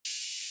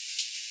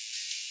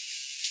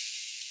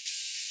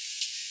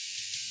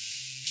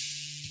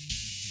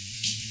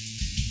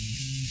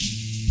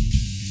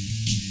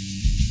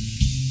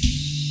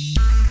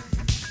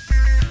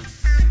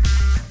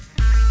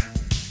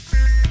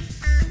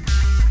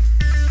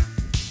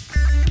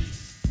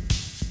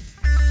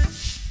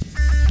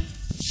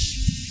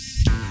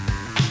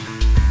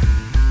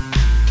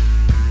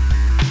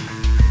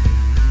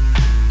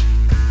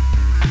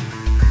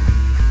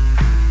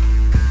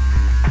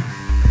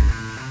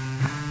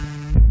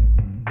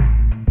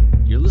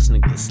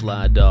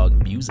Sly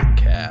Dog Music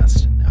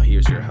Cast. Now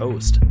here's your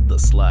host, the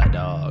Sly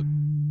Dog.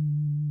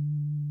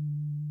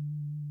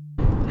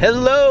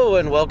 Hello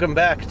and welcome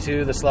back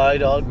to the Sly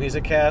Dog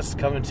Music Cast,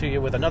 coming to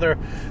you with another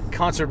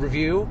concert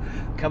review,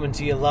 coming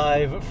to you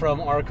live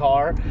from our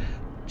car,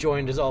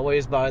 joined as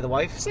always by the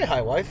wife. Say hi,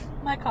 wife.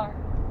 My car.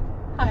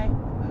 Hi.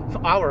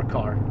 Our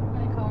car.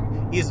 My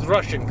car. He's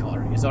Russian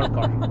car. He's our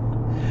car.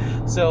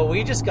 So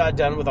we just got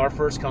done with our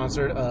first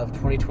concert of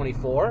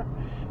 2024.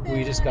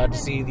 We just got to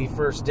see the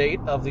first date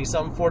of the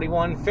Sum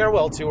 41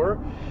 Farewell Tour,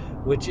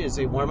 which is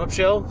a warm-up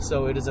show.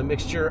 So it is a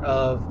mixture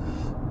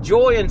of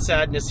joy and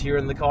sadness here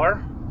in the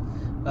car.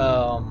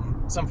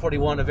 Sum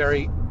 41, a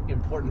very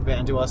important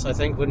band to us, I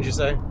think, wouldn't you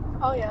say?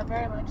 Oh yeah,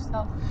 very much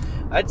so.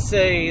 I'd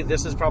say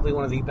this is probably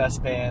one of the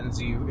best bands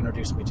you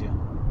introduced me to.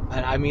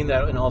 And I mean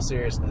that in all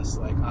seriousness.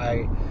 Like,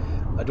 I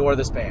adore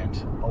this band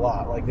a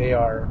lot. Like, they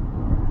are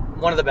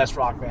one of the best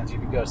rock bands you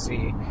could go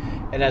see.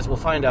 And as we'll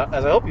find out,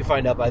 as I hope you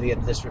find out by the end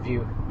of this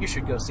review, you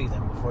should go see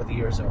them before the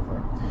year's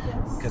over.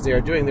 Yes. Because they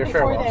are doing their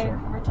Before farewell they tour.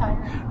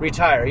 retire.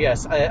 Retire,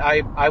 yes.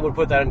 I would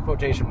put that in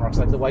quotation marks,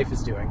 like the wife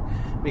is doing.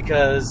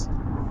 Because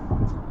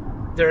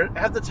they're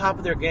at the top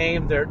of their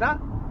game. They're not,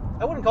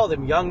 I wouldn't call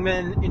them young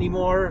men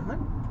anymore.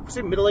 I'd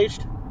say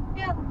middle-aged.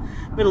 Yeah.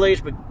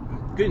 Middle-aged, but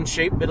good in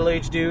shape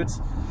middle-aged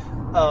dudes.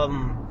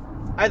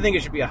 I think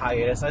it should be a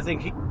hiatus. I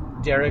think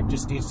Derek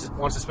just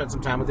wants to spend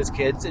some time with his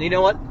kids. And you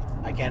know what?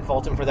 I can't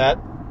fault him for that.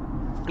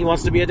 He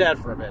wants to be a dad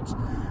for a bit.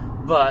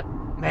 But,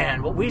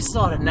 man, what we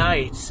saw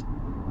tonight,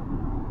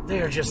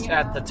 they're just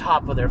at the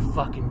top of their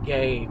fucking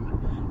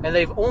game. And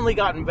they've only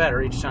gotten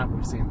better each time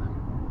we've seen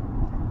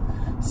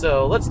them.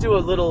 So let's do a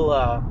little,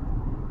 I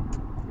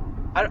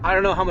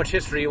don't know how much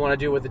history you want to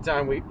do with the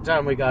time we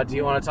got. Do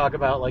you want to talk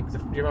about, like, do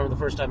you remember the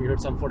first time you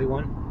heard Sum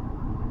 41?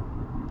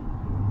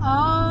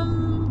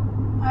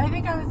 I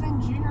think I was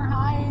in junior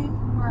high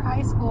or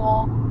high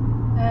school,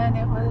 and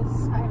I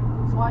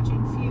was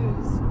watching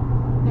Fuse.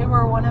 They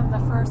were one of the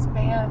first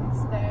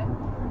bands that,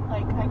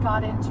 like, I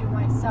got into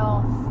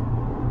myself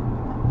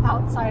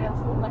outside of,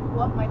 like,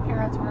 what my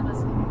parents were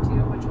listening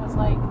to, which was,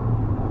 like,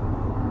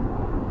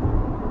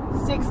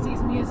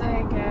 60s music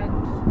and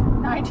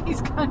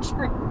 90s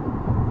country.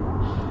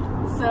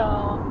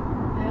 So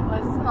it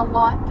was a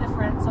lot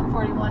different. Sum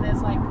 41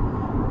 is like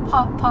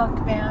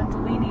pop-punk band,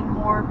 leaning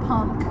more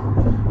punk.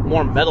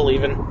 More metal,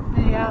 even.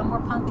 Yeah,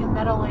 more punk and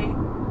metal-y.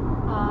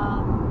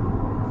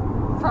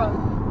 From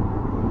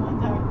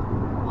the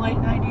late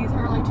 90s,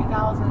 early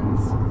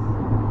 2000s.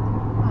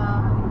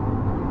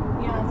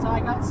 So I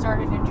got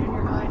started in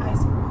junior high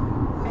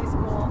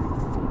school.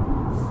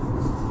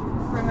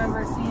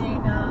 Remember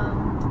seeing,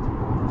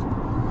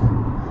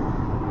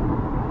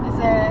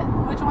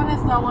 which one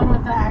is the one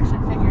with the action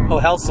figures? Oh,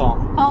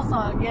 Hellsong.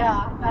 Hellsong,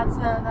 yeah. That's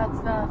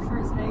the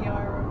first video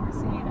I remember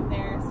seeing of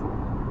theirs.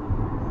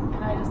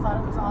 And I just thought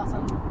it was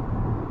awesome.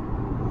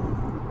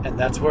 And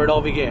that's where it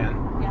all began.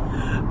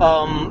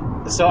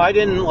 Yeah. So I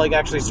didn't, like,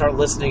 actually start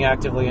listening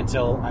actively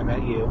until I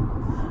met you.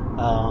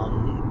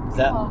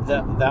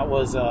 That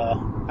was,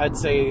 I'd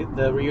say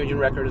the reunion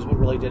record is what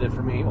really did it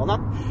for me. Well,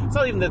 it's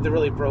not even that they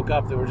really broke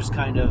up. They were just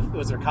it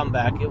was their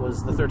comeback. It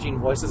was the 13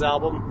 Voices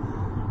album.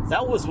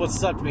 That was what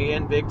sucked me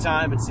in big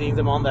time, and seeing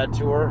them on that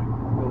tour,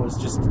 it was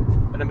just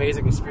an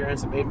amazing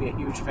experience. It made me a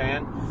huge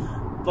fan.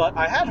 But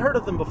I had heard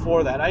of them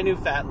before that. I knew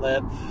Fat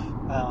Lip.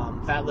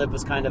 Fat Lip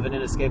was kind of an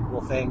inescapable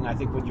thing, I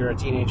think, when you're a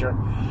teenager.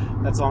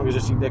 That song is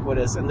just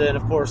ubiquitous. And then,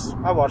 of course,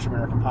 I watch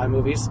American Pie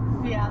movies.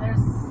 Yeah,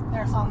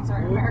 their songs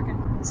are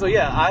American. So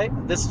yeah,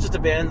 this is just a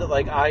band that,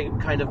 like,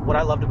 what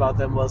I loved about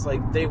them was,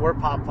 like, they were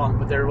pop punk,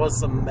 but there was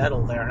some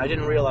metal there. And I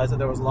didn't realize that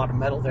there was a lot of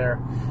metal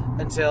there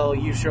until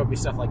you showed me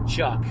stuff like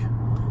Chuck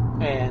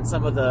and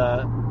some of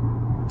the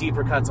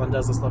deeper cuts on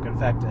Does This Look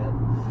Infected.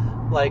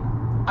 Like,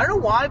 I don't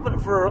know why,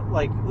 but for,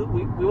 like,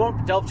 we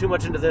won't delve too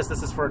much into this.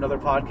 This is for another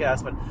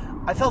podcast, but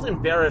I felt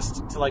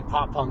embarrassed to like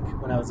pop punk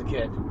when I was a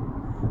kid.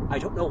 I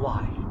don't know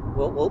why.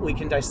 We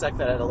can dissect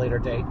that at a later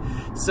date.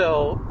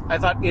 So I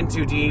thought In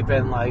Too Deep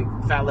and, like,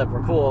 Fat Lip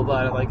were cool,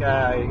 but, like,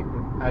 I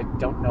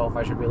don't know if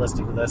I should be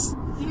listening to this.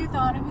 You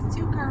thought it was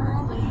too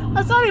girly.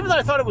 It's not even that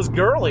I thought it was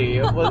girly.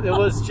 It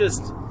was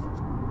just,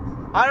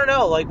 I don't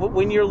know, like,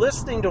 when you're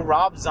listening to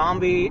Rob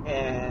Zombie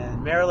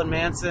and Marilyn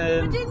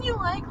Manson. But didn't you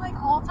like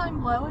All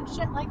Time Low and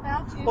shit like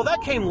that too? Well,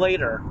 that came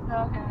later.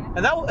 Okay.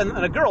 And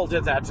a girl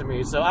did that to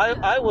me, so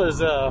I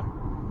was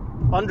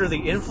under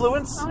the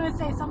influence. I want to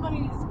say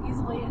somebody's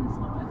easily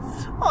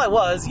influenced. Well, I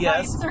was,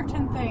 yes. By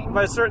certain things.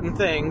 By certain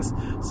things.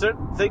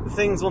 Certain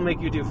things will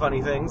make you do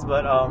funny things,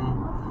 but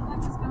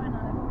What's going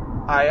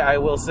on? I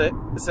will say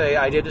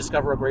I did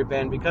discover a great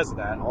band because of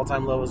that. All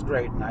Time Low was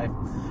great,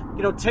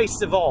 and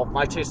tastes evolve.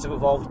 My tastes have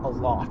evolved a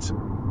lot.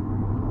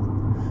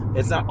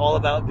 It's not all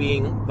about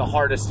being the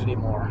hardest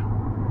anymore.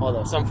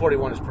 Although Sum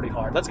 41 is pretty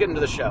hard. Let's get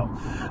into the show.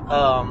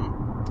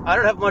 I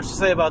don't have much to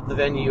say about the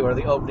venue or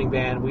the opening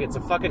band. It's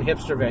a fucking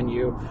hipster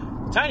venue.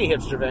 Tiny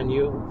hipster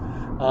venue.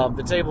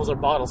 The tables are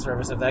bottle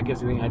service, if that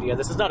gives you any idea.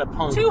 This is not a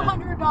punk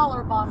 $200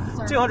 bottle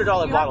service.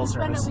 $200 bottle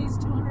service. You have to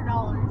spend at least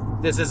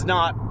 $200. This is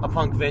not a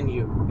punk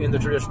venue in the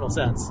traditional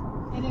sense.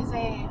 It is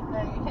a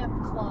hip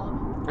club.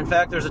 In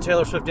fact, there's a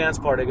Taylor Swift dance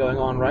party going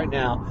on right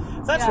now.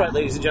 That's right,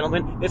 ladies and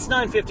gentlemen. It's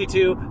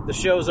 9:52. The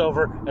show's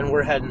over, and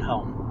we're heading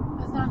home.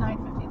 It's not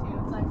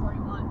 9:52. It's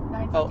 9:41.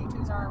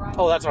 9:52 is our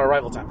arrival. Oh, that's our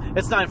arrival time.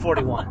 It's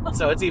 9:41,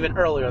 so it's even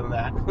earlier than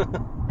that.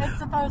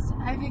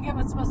 I think it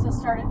was supposed to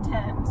start at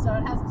 10, so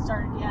it hasn't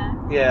started yet.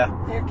 Yeah.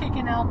 They're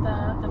kicking out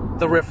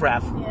the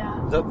riffraff.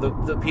 Yeah.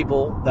 The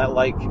people that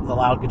like the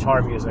loud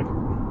guitar music.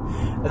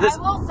 I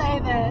will say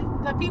that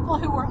the people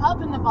who were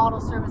up in the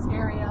bottle service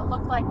area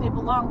looked like they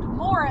belonged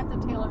more at the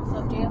Taylor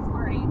Swift dance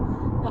party.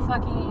 The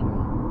fucking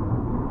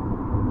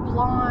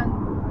blonde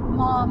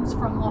moms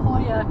from La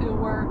Jolla who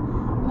were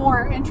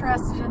more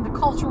interested in the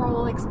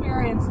cultural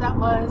experience that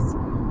was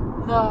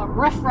the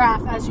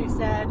riffraff, as you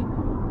said,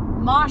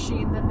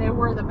 moshing than they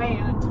were the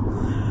band.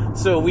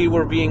 So we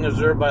were being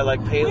observed by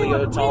like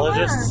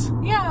paleontologists?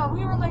 We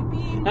were like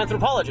being...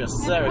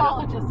 Anthropologists.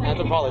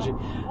 Anthropology.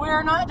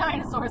 We're not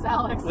dinosaurs,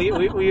 Alex.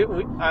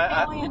 Paleontologists.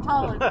 I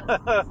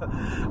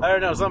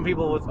don't know. Some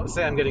people would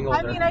say I'm getting older.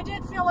 I mean, I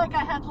did feel like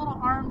I had little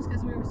arms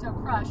because we were so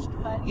crushed.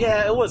 But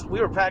yeah, it was.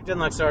 We were packed in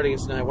like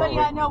sardines tonight, weren't we?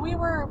 But yeah, no, we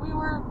were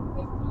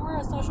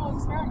a social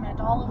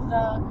experiment. All of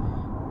the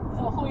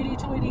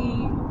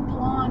hoity-toity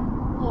blonde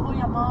La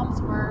Jolla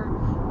moms were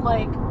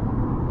like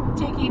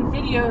taking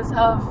videos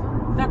of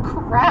the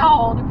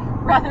crowd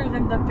rather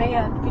than the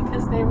band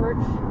because they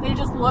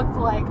just looked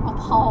like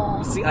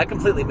appalled. See, I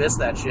completely missed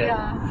that shit.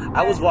 Yeah,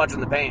 I was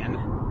watching the band.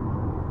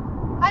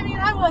 I mean,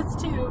 I was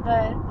too,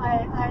 but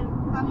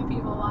I'm a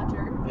people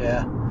watcher.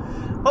 Yeah.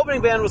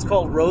 Opening band was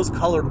called Rose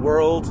Colored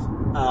World.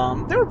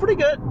 They were pretty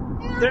good.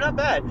 Yeah. They're not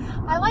bad.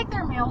 I like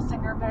their male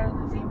singer better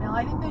than the female.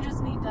 I think they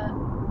just need to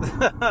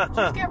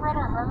just get rid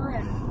of her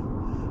and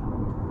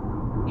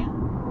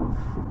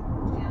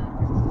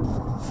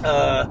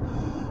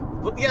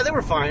But yeah, they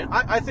were fine.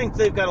 I think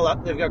they've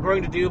got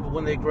growing to do, but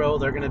when they grow,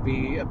 they're going to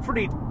be a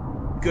pretty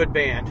good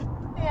band.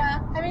 Yeah,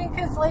 I mean,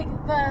 because like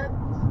the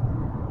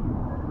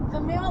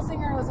male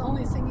singer was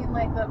only singing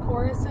like the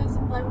choruses.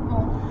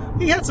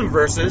 He had some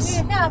verses.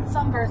 He had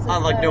some verses.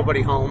 On like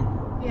Nobody Home.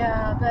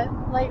 Yeah, but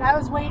like I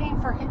was waiting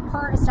for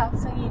her to stop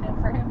singing and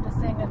for him to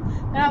sing it,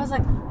 and I was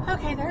like,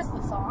 okay, there's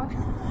the song.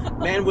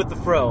 Man with the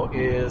Fro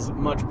is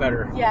much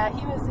better. Yeah,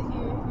 he was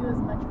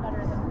much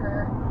better than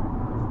her,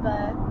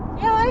 but.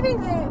 Yeah, I think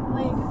I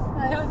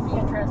would be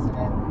interested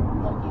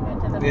in looking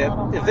into them a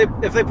little more.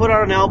 If they put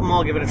out an album,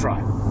 I'll give it a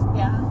try.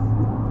 Yeah.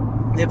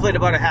 They played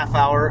about a half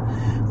hour,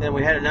 then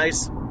we had a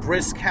nice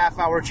brisk half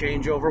hour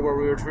changeover where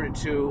we were treated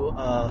to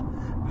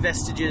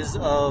vestiges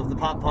of the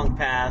pop punk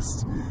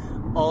past,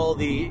 all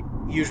the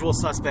usual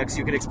suspects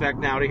you can expect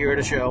now to hear at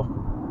a show.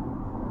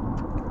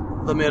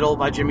 The Middle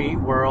by Jimmy Eat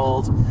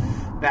World,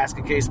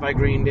 Basket Case by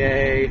Green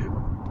Day,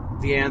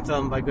 The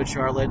Anthem by Good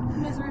Charlotte,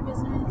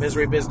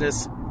 Misery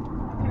Business.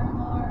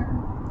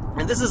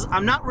 And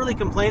I'm not really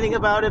complaining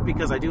about it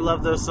because I do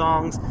love those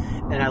songs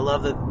and I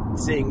love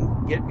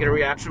get a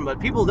reaction, but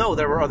people know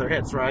there were other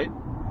hits, right?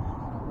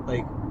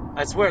 Like,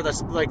 I swear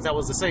that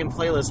was the same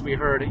playlist we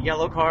heard at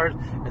Yellow Card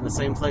and the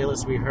same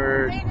playlist we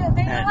heard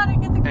they know how to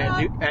get the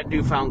crowd. At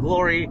Newfound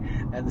Glory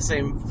and the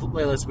same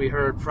playlist we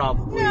heard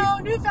probably. No,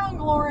 Newfound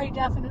Glory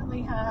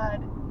definitely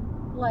had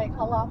like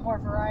a lot more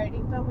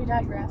variety, but we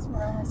digress.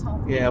 We're on this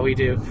home. Yeah, we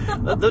do.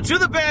 To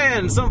the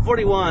band, Sum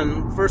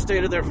 41, first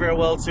date of their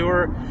farewell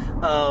tour.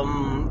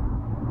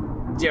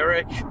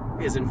 Derek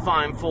is in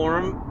fine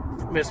form.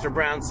 Mr.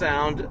 Brown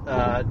Sound,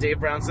 Dave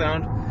Brown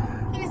Sound.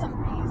 He's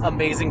amazing.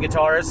 Amazing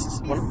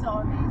guitarist. He's so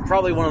amazing.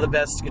 Probably one of the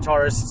best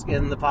guitarists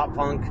in the pop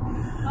punk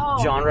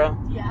genre.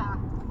 Yeah.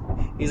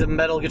 He's a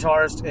metal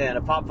guitarist in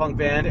a pop punk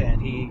band,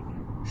 and he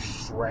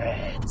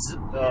shreds.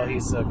 Oh,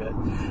 he's so good.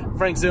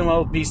 Frank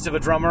Zumo, beast of a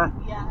drummer.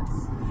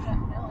 Yes,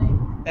 definitely.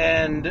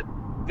 And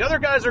the other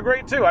guys are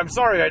great too. I'm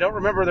sorry, I don't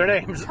remember their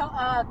names.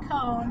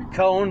 Cone.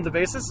 Cone, the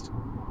bassist?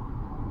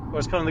 Or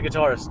is Cone the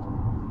guitarist?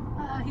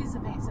 He's the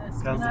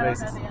bassist. Cone's the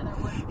bassist. I don't know the other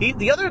one.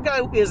 The other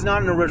guy is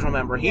not an original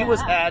member. He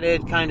was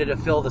added kind of to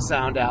fill the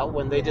sound out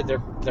when they did their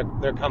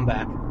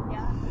comeback.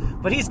 Yeah.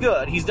 But he's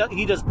good. He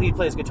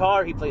plays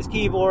guitar. He plays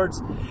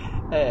keyboards.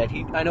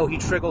 I know he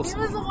triggles. He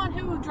was the one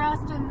who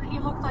dressed and he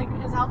looked like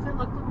his outfit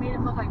made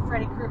him look like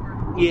Freddy Krueger.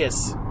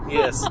 Yes.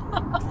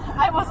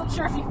 I wasn't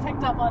sure if you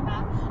picked up on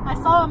that. I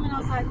saw him and I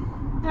was like,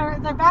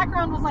 their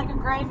background was like a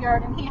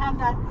graveyard and he had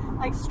that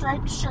like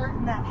striped shirt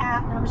and that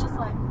hat and I was just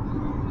like.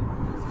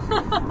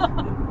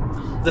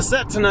 The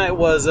set tonight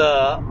was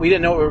we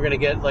didn't know what we were going to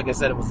get. Like I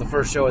said, it was the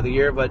first show of the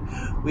year, but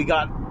we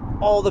got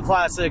all the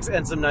classics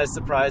and some nice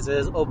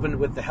surprises. Opened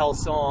with the Hell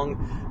Song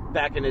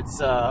back in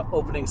its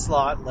opening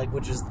slot,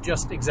 which is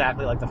just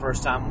exactly like the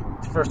first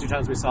two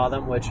times we saw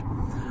them, which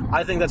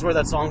I think that's where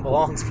that song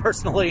belongs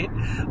personally.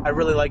 I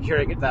really like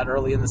hearing it that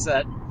early in the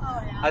set.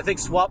 Oh, yeah. I think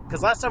Swap,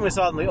 because last time we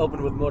saw them they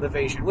opened with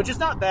Motivation, which is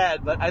not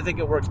bad, but I think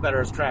it works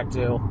better as track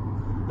 2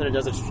 than it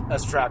does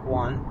as track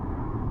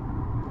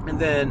 1. And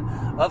then,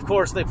 of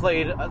course, they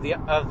played the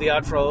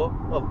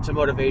outro to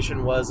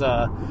Motivation was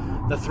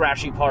the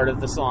thrashy part of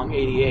the song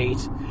 88.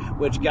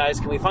 Which, guys,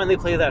 can we finally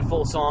play that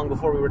full song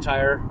before we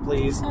retire,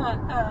 please?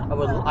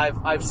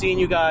 I've seen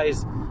you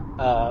guys.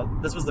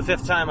 This was the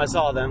 5th time I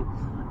saw them.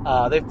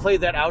 They've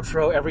played that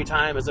outro every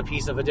time as a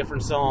piece of a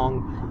different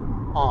song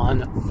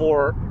on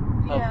 3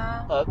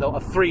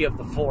 of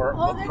the 4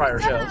 prior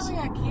shows. There's definitely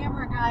a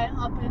camera guy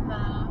up in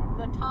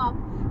the top,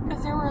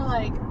 because there were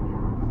like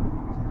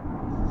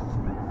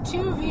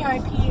 2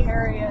 VIP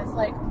areas.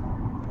 Like,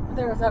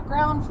 there was a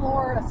ground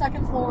floor, a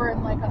second floor,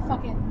 and like a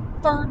fucking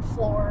 3rd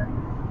floor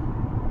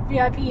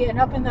VIP. And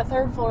up in the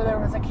 3rd floor there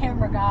was a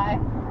camera guy.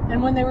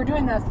 And when they were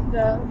doing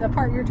the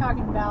part you're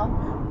talking about,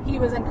 he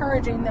was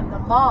encouraging them to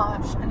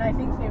mosh, and I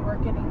think they were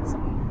getting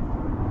some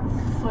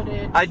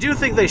footage. I do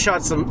think they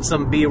shot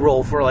some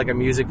B-roll for like a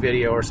music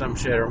video or some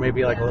shit, or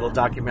maybe like a little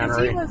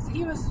documentary.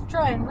 He was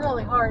trying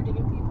really hard to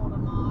get people to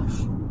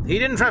mosh. He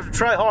didn't have to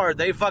try hard.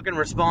 They fucking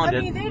responded.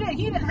 I mean,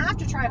 he didn't have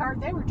to try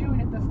hard. They were doing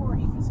it before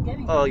he was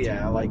getting Oh,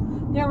 yeah, like...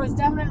 There was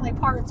definitely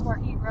parts where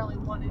he really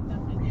wanted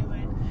them to do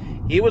it.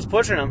 He was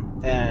pushing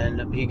them,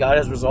 and he got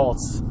his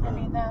results. I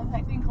mean,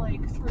 I think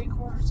like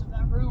 3/4 of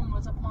that room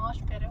was a mosh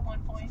pit at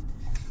one point.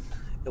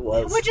 It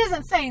was. Which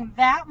isn't saying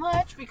that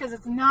much, because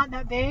it's not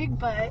that big,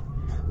 but...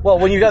 Well,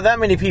 when you got that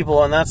many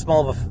people in that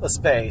small of a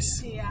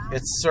space, yeah.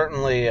 It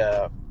certainly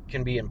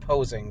can be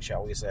imposing,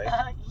 shall we say.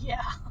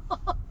 Yeah.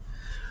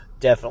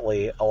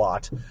 Definitely a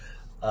lot.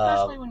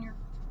 Especially when you're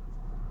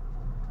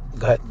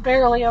go ahead.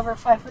 Barely over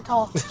 5 foot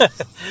tall.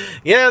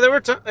 Yeah, there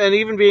were and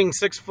even being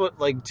 6 foot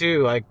like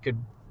 2, I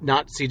could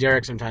not see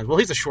Derek sometimes. Well,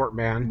 he's a short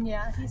man.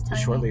 Yeah, he's a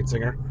tiny. Short lead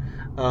singer.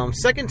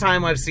 Second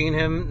time I've seen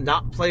him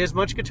not play as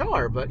much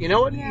guitar, but you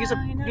know what? Yeah,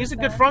 he's a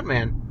good front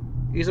man.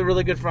 He's a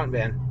really good front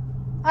man.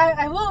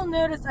 I will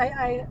notice.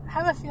 I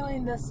have a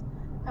feeling this.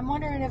 I'm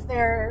wondering if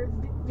they're,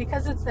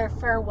 because it's their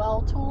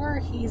farewell tour.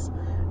 He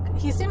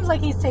seems like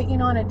he's taking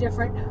on a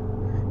different.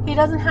 He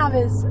doesn't have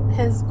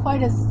his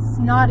quite as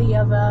snotty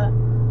of a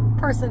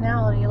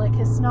personality, like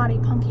his snotty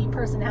punky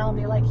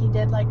personality, like he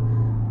did like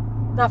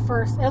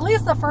at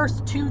least the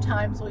first 2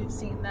 times we've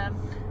seen them.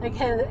 Like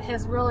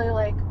his really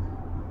like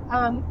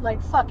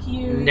fuck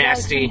you,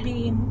 nasty.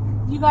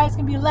 You guys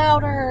can be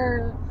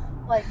louder.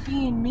 Like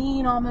being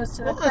mean almost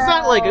to the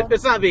crowd.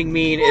 It's not being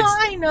mean. Well, it's,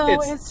 I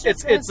know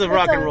it's a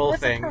rock and roll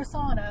thing. It's a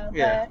persona,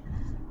 yeah. But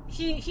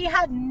he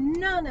had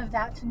none of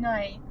that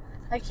tonight.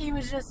 Like he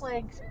was just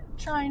like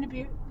trying to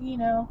be, he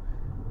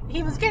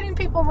was getting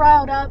people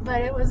riled up, but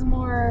it was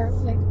more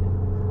like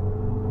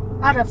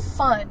out of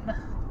fun,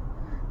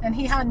 and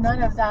he had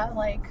none of that,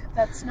 like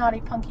that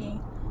snotty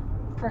punky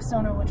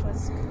persona, which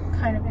was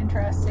kind of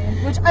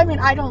interesting. Which I mean,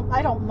 I didn't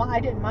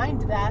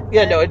mind that.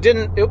 Yeah, no, it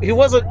didn't. He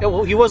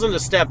wasn't a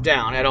step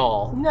down at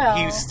all. No,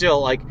 he's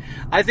still like,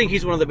 I think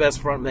he's one of the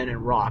best frontmen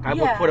in rock. I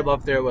would put him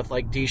up there with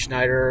like Dee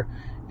Snider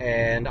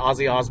and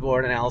Ozzy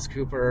Osbourne and Alice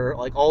Cooper,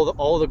 like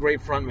all the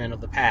great frontmen of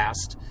the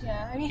past.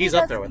 Yeah, I mean, he's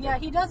up there with them.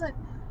 he doesn't.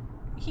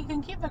 He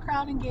can keep the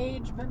crowd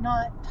engaged, but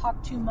not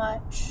talk too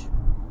much,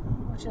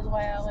 which is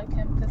why I like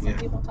him, because some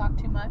people talk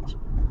too much.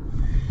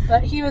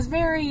 But he was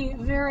very,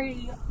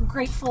 very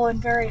grateful and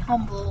very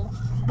humble,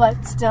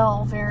 but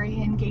still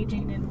very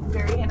engaging and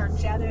very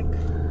energetic.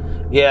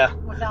 Yeah.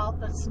 Without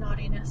the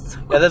snottiness.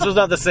 Yeah, this was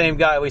not the same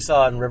guy we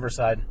saw in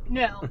Riverside.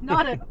 No,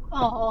 not at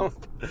all.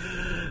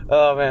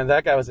 Oh, man,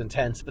 that guy was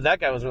intense, but that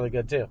guy was really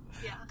good, too.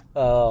 Yeah.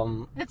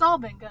 It's all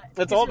been good.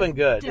 It's all been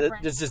good.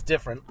 It's just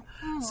different.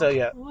 So,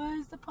 yeah. What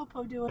is the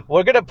popo doing?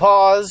 We're going to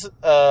pause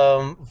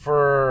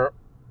for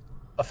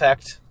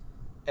effect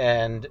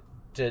and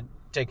to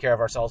take care of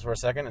ourselves for a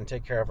second and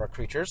take care of our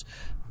creatures.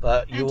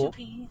 But to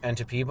pee.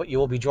 But you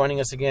will be joining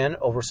us again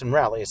over some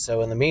rallies.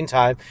 So in the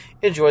meantime,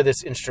 enjoy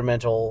this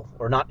instrumental,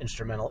 or not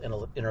instrumental,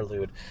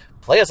 interlude.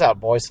 Play us out,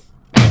 boys.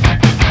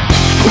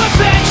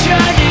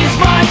 Perfection is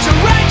my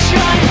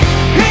direction,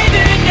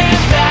 even if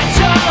that's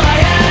all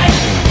I had.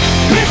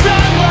 It's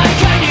not like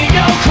I need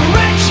no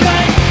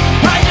correction,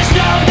 I just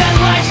know that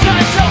life's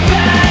not so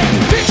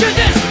bad. Picture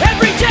this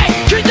every day,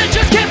 kids that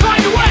just can't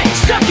find a way,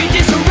 stuck in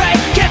disarray,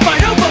 can't find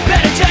hope or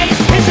better days.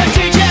 It's a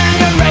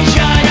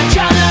degeneration of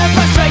childhood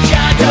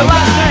frustration. In the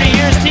last 30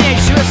 years, teenage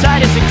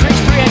suicide has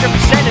increased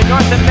 300% in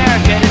North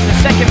America and is the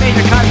second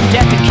major cause of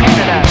death in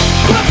Canada.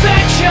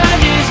 Perfection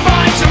is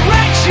my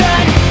direction,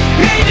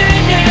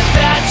 even if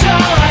that's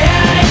all I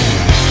had.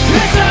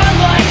 It's not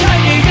like I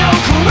need no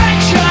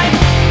correction,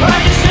 I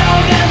just know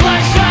that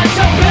life's not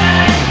so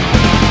bad.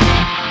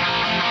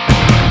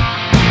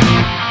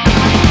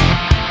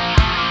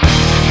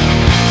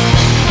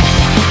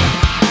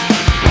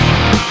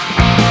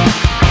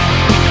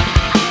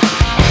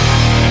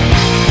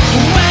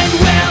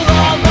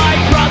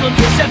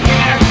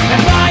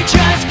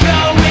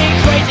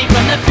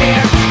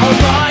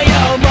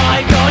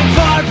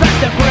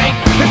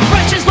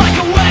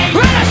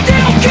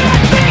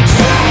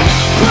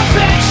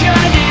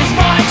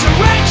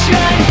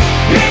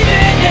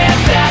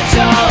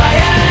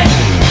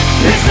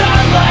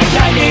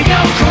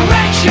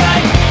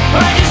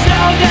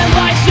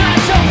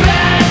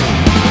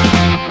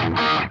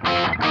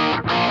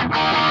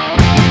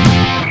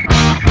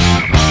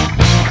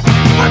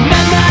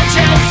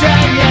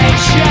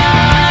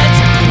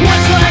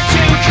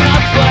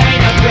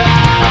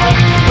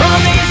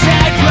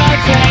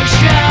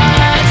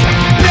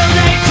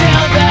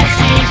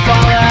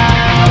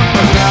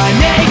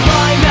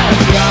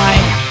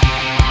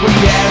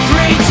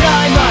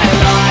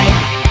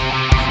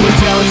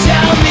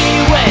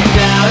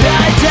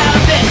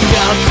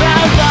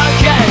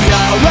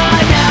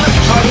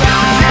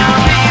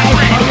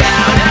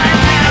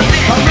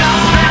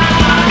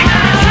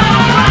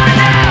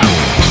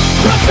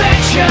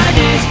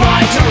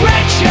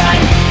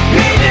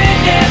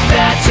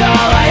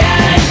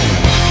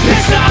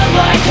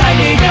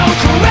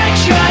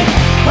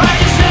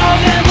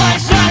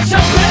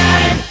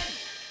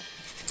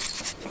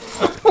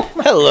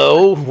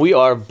 Hello, we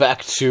are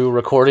back to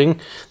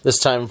recording, this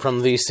time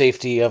from the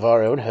safety of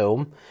our own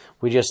home.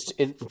 We just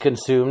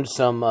consumed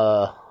some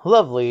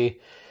lovely,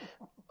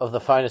 of the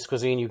finest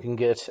cuisine you can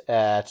get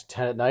at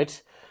 10 at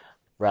night,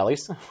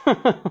 Rallies.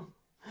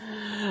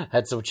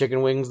 Had some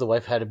chicken wings, the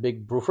wife had a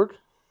big Bruford.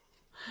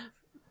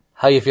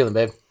 How you feeling,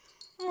 babe?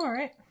 All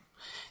right.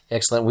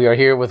 Excellent. We are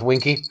here with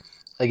Winky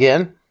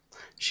again.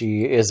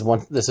 She is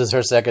this is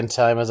her second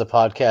time as a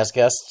podcast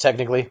guest,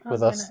 technically,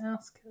 with us. I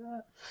was going to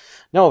ask that.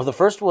 No, the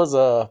first was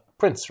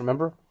Prince,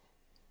 remember?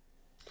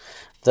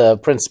 The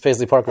Prince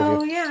Paisley Park review.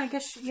 Oh, yeah, I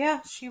guess,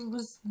 she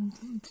was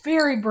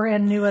very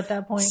brand new at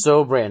that point.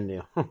 So brand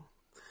new.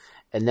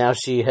 And now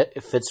she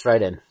fits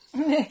right in.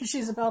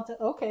 She's about to,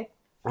 okay.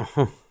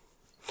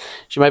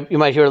 You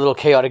might hear a little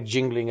chaotic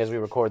jingling as we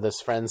record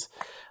this, friends.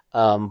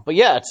 But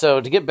yeah,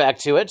 so to get back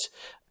to it,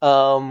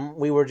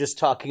 we were just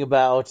talking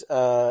about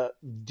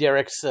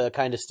Derek's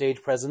kind of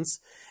stage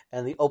presence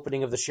and the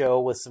opening of the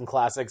show with some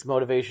classics,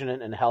 Motivation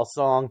and Health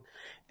Song.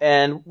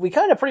 And we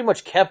kind of pretty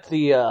much kept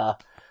the,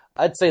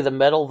 I'd say the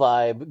metal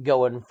vibe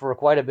going for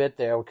quite a bit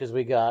there, because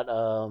we got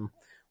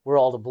We're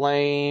All to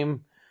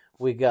Blame,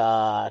 we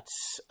got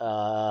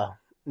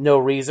No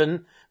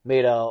Reason,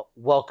 made a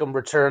welcome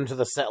return to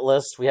the set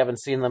list. We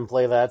haven't seen them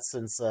play that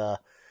since the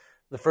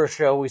first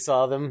show we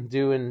saw them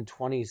do in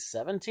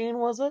 2017,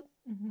 was it?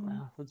 Mm-hmm.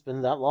 Wow, it's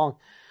been that long.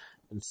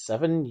 It's been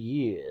 7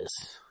 years,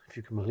 if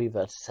you can believe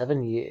that.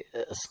 7 years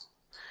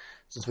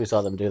since we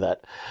saw them do that.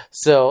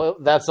 So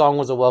that song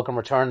was a welcome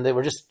return. They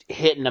were just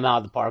hitting them out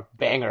of the park,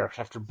 banger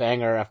after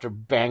banger after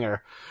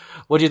banger.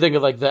 What do you think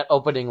of like that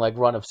opening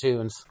run of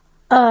tunes?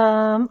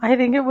 I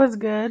think it was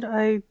good.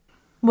 I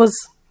was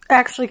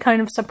actually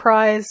kind of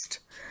surprised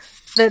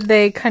that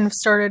they kind of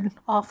started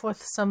off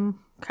with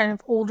some kind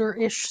of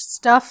older-ish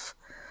stuff,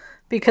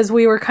 because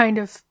we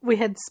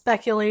had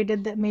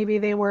speculated that maybe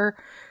they were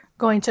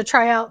going to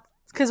try out,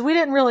 because we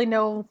didn't really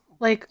know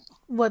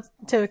what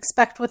to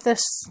expect with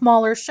this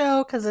smaller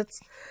show, because it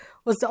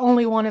was the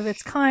only one of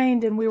its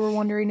kind, and we were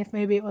wondering if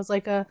maybe it was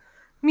like a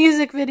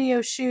music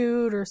video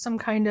shoot or some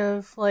kind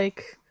of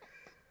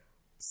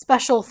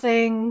special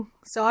thing.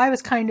 So I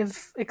was kind of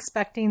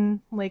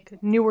expecting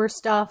newer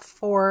stuff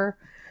or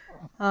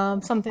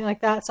something like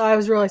that. So I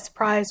was really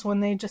surprised when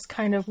they just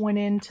kind of went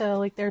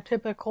into their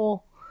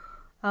typical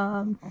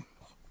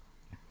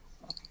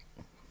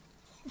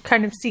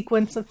kind of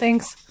sequence of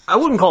things. I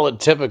wouldn't call it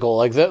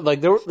typical. It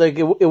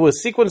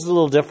was sequenced a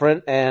little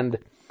different, and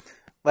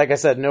like I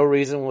said, No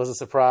Reason was a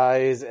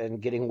surprise,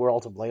 and getting We're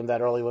All to Blame that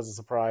early was a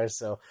surprise.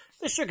 So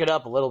they shook it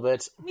up a little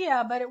bit.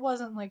 Yeah, but it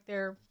wasn't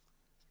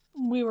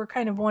we were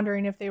kind of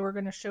wondering if they were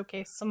going to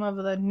showcase some of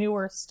the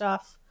newer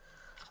stuff.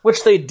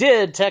 Which they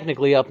did,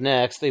 technically, up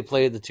next. They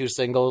played the two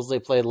singles. They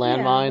played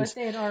Landmines. Yeah, but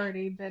they had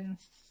already been...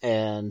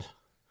 And...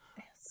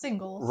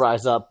 singles.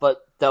 Rise Up.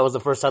 But that was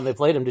the first time they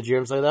played them. Did you hear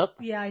them say that?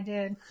 Yeah, I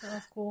did. That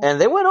was cool. And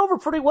they went over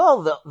pretty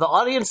well. The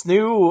audience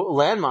knew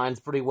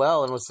Landmines pretty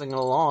well and was singing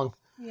along.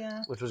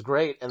 Yeah. Which was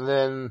great. And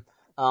then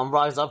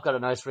Rise Up got a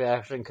nice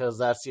reaction, because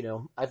that's,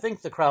 I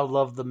think the crowd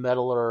loved the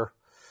metaler,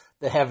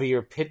 the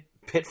heavier,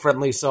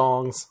 pit-friendly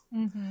songs.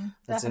 Mm-hmm.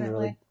 That seemed to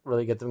Definitely.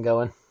 really get them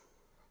going.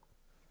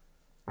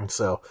 And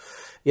so,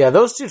 yeah,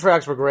 those two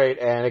tracks were great,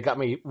 and it got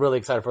me really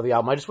excited for the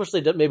album. I just wish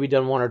they'd maybe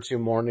done one or two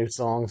more new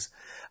songs.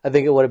 I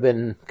think it would have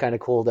been kind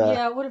of cool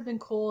to it would have been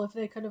cool if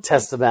they could have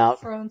test them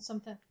out. Thrown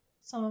some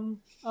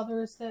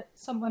others that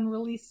some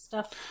unreleased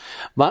stuff.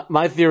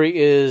 My theory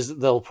is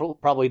they'll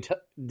probably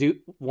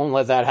won't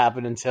let that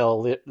happen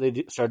until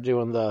they start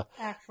doing the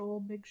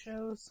actual big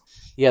shows.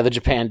 Yeah, the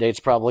Japan dates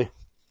probably.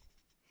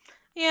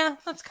 Yeah,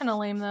 that's kind of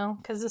lame though,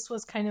 because this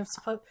was kind of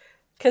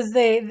because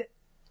they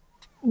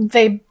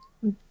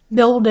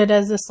build it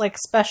as this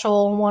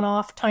special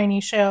one-off tiny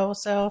show,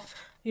 so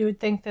you would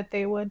think that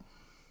they would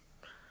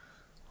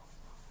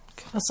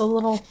give us a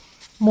little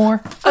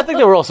more. I think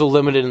they were also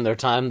limited in their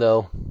time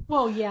though.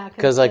 Well, yeah,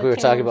 because we were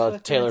talking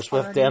about Taylor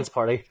Swift dance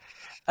party.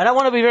 And I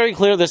want to be very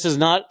clear, this is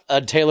not a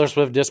Taylor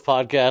Swift diss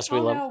podcast. We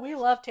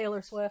love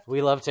Taylor Swift.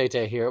 We love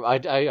Tay-Tay here.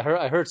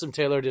 I heard some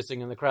Taylor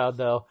dissing in the crowd,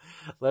 though.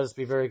 Let us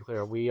be very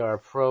clear. We are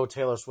pro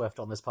Taylor Swift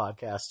on this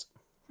podcast.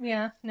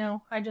 Yeah,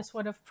 no, I just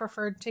would have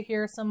preferred to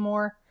hear some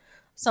more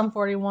Sum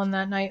 41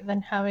 that night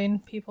than having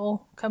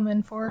people come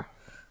in for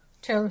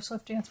Taylor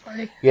Swift dance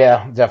party.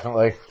 Yeah,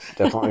 definitely.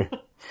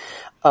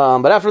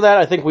 But after that,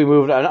 I think we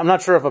moved. I'm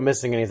not sure if I'm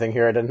missing anything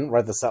here. I didn't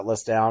write the set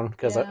list down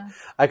because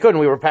I couldn't.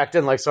 We were packed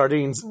in like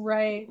sardines.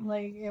 Right.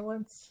 We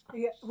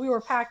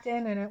were packed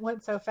in and it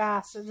went so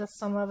fast.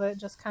 Some of it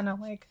just kind of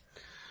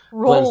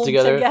rolled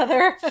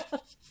together.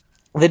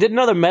 They did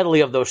another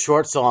medley of those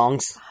short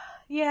songs.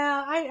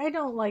 Yeah, I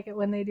don't like it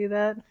when they do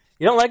that.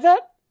 You don't like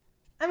that?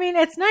 I mean,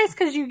 it's nice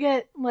because you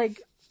get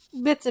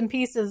bits and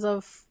pieces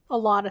of a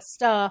lot of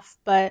stuff,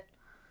 but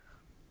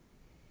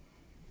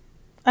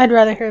I'd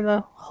rather hear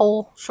the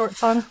whole short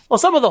song. Well,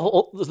 some of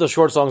the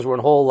short songs were in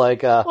whole,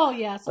 well,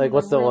 yeah.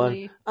 What's the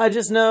one? I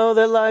just know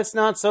that life's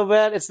not so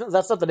bad.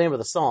 That's not the name of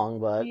the song,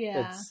 but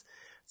it's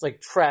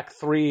like track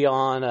 3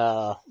 on.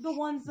 The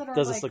ones that are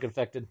Does This Look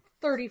Infected?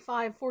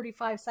 35,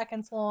 45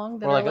 seconds long.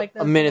 That Or are like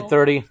those a minute little-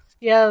 30.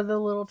 Yeah, the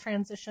little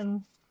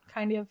transition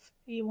kind of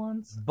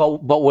ones.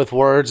 But with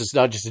words, it's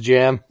not just a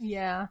jam.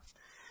 Yeah.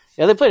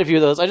 Yeah, they played a few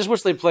of those. I just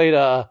wish they played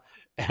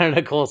Anna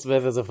Nicole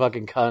Smith as a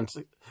fucking cunt.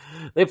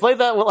 They played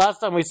that last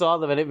time we saw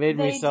them, and it made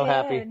me so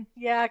happy.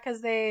 Yeah,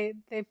 because they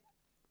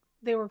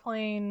were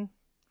playing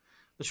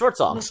The short the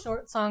songs.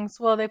 short songs.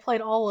 Well, they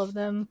played all of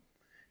them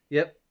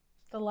Yep.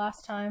 the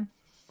last time.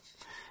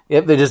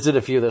 Yep, they just did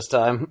a few this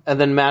time. And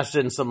then mashed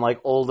in some like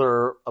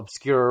older,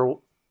 obscure,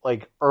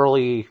 like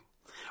early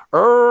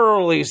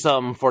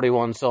Sum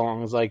 41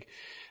 songs, like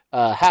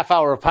Half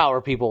Hour of Power,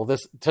 people.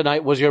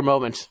 Tonight was your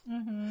moment.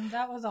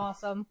 That was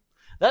awesome.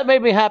 That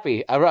made me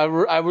happy. I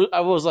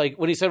was like,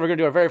 when he said we're going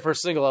to do our very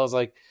first single, I was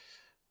like,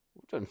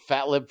 we're doing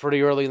Fat Lip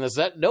pretty early in the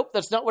set. Nope,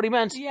 that's not what he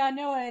meant. Yeah,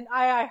 no, and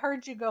I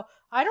heard you go,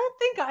 I don't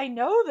think I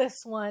know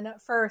this one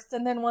at first.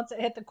 And then once it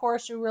hit the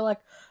chorus, you were like,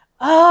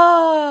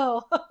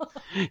 oh.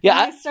 Yeah,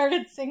 I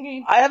started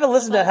singing. I haven't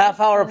listened to That Half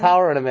was Hour of fun.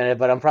 Power in a minute,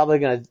 but I'm probably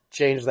going to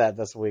change that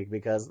this week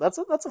because that's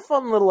a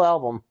fun little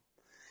album.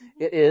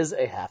 It is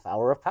a half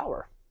hour of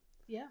power.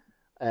 Yeah.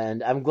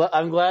 And I'm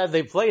glad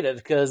they played it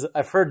because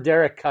I've heard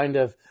Derek kind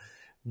of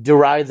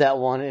deride that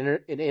one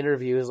in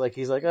interviews. Like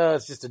he's like, oh,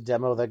 it's just a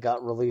demo that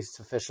got released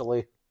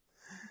officially.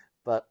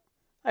 But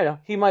I don't know,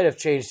 he might have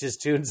changed his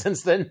tune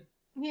since then.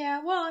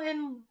 Yeah, well,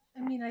 and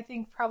I mean, I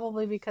think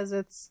probably because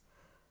it's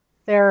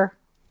their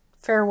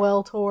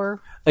farewell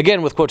tour.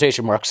 Again, with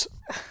quotation marks.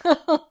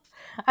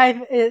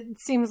 It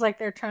seems like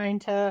they're trying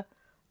to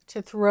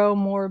throw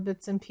more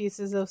bits and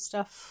pieces of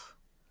stuff,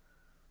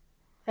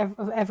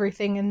 of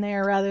everything in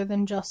there, rather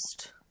than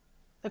just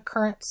the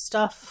current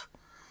stuff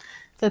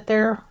that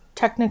they're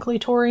technically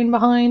touring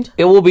behind.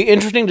 It will be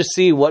interesting to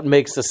see what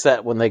makes the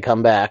set when they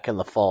come back in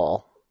the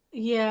fall.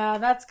 Yeah,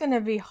 that's going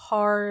to be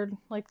hard.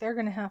 Like, they're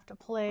going to have to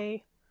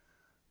play.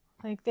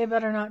 Like, they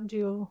better not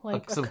do,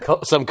 like...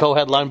 Some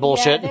co-headline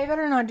bullshit. Yeah, they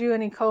better not do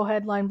any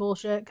co-headline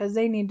bullshit, because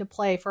they need to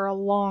play for a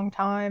long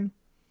time.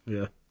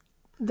 Yeah.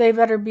 They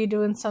better be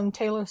doing some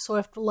Taylor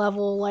Swift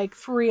level, like,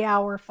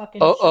 3-hour fucking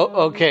show. Oh,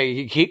 okay.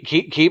 You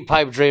keep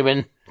pipe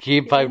dreaming.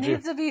 Keep pipe It dreaming.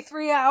 needs to be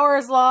 3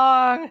 hours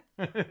long.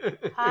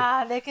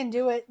 They can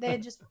do it. They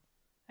just...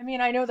 I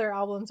mean, I know their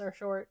albums are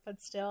short,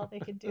 but still, they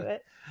could do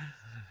it.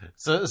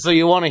 So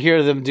you want to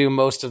hear them do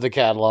most of the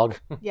catalog,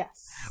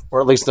 Yes. or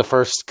at least the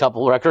first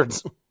couple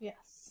records?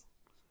 Yes.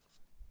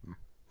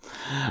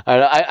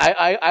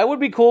 I would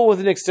be cool with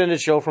an extended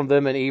show from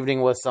them, an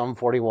evening with Sum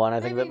 41. I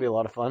think that'd be a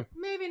lot of fun.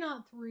 Maybe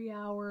not 3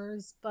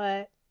 hours,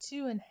 but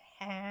 2.5.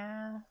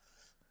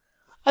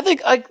 I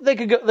think they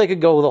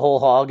could go the whole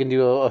hog and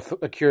do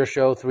a Cure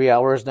show, 3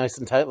 hours, nice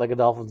and tight, like a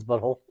dolphin's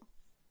butthole.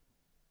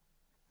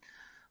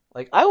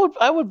 Like I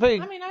would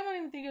pay. I mean, I don't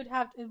even think it would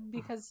have to,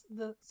 because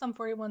the Sum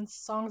 41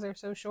 songs are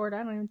so short.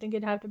 I don't even think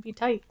it'd have to be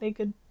tight. They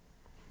could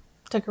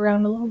stick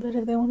around a little bit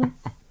if they wanted.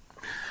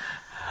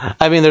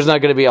 I mean, there's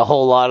not going to be a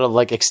whole lot of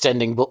like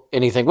extending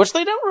anything, which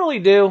they don't really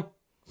do,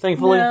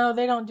 thankfully. No,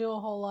 they don't do a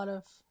whole lot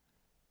of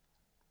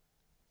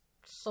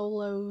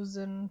solos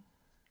and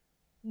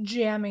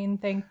jamming,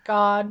 thank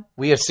God.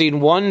 We have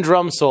seen one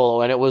drum solo,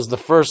 and it was the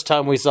first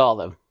time we saw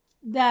them.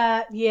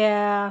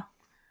 Yeah,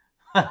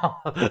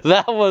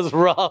 That was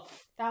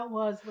rough. that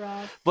was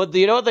rough. But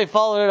you know what they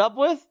followed it up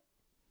with?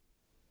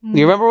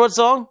 You remember what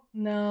song?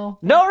 No.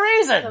 No That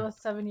reason. was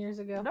 7 years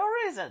ago. No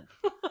reason.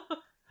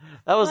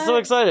 I was so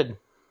excited.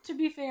 To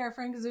be fair,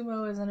 Frank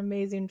Zumo is an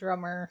amazing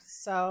drummer,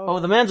 so... Oh,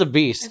 the man's a if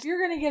beast. you're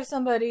going to give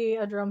somebody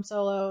a drum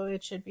solo,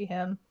 it should be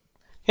him.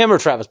 Him or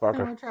Travis Him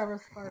Barker. and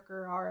Travis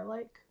Barker are,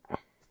 like,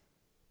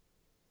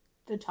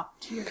 the top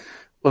tier.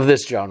 Of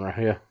this genre,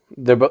 yeah.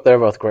 They're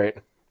both great.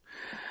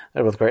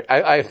 They're both great.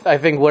 I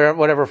think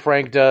whatever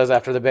Frank does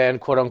after the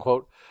band, quote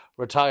unquote,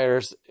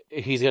 retires,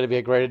 he's going to be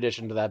a great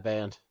addition to that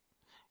band.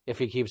 If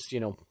he keeps,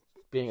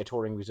 being a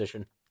touring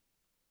musician.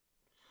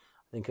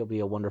 I think he'll be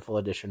a wonderful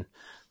addition.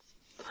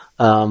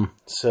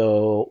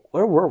 So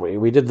where were we?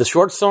 We did the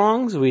short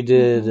songs. We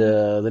did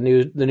the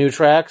new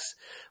tracks.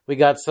 We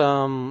got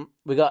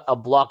a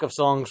block of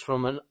songs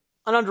from an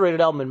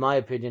underrated album, in my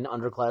opinion,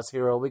 Underclass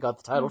Hero. We got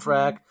the title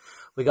track.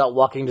 We got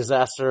Walking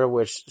Disaster,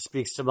 which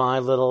speaks to my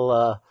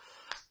little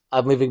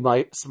I'm leaving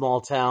my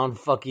small town,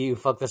 fuck you,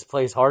 fuck this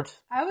place heart.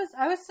 I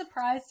was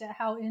surprised at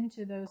how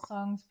into those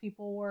songs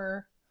people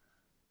were.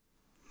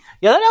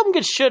 Yeah, that album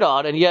gets shit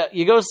on, and yet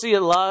you go see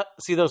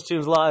those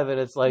tunes live, and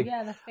it's like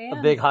Yeah, the fans,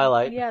 a big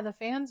highlight. Yeah, the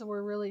fans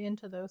were really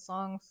into those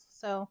songs,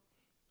 so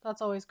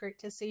that's always great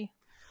to see.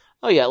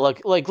 Oh yeah,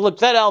 look,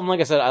 that album, like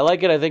I said, I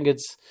like it. I think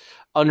it's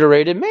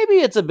underrated. Maybe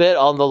it's a bit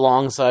on the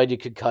long side. You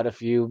could cut a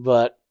few,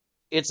 but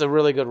it's a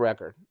really good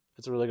record.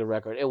 It's a really good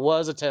record. It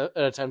was an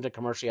attempt at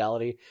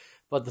commerciality,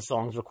 but the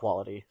songs were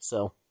quality.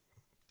 So,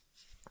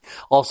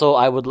 also,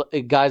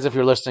 guys, if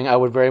you're listening, I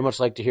would very much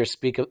like to hear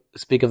 "Speak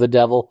of the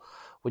Devil"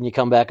 when you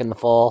come back in the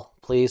fall,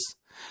 please.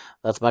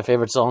 That's my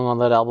favorite song on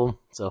that album.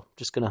 So,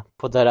 just gonna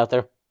put that out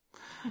there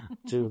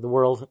to the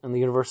world and the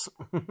universe.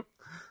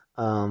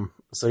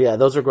 So yeah,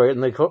 those are great,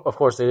 and of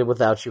course they did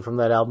 "Without You" from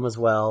that album as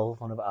well,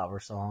 one of our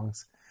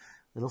songs.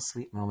 Little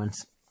sweet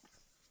moments.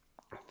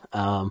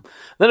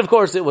 Then, of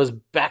course, it was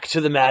back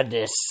to the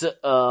madness.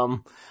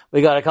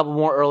 We got a couple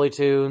more early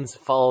tunes.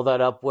 Follow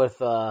that up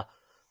with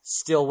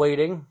Still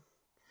Waiting,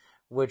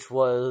 which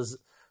was...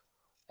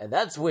 And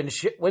that's when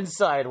shit went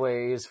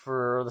sideways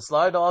for the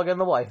Sly Dog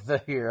and the wife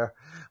here.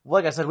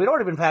 Like I said, we'd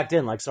already been packed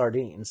in like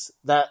sardines.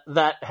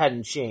 That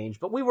hadn't changed.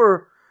 But we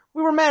were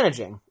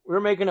managing. We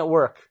were making it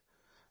work.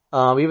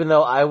 Even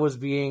though I was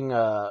being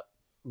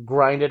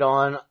grinded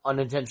on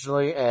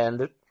unintentionally,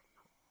 and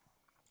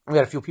we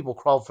had a few people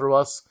crawl through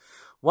us.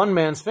 One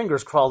man's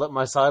fingers crawled up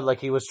my side like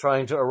he was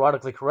trying to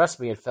erotically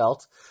caress me, it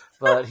felt.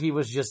 But he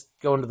was just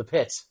going to the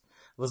pit.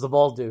 It was the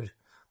bald dude.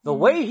 The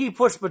way he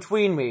pushed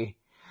between me,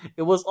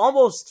 it was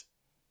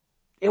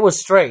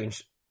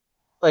strange.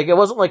 Like, it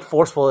wasn't like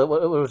forceful. It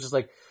was just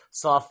like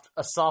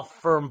a soft,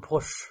 firm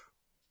push.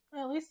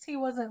 At least he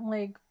wasn't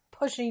like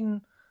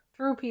pushing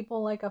through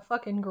people like a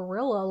fucking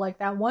gorilla like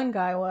that one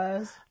guy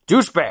was.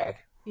 Douchebag.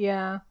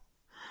 Yeah.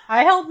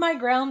 I held my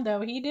ground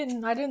though. I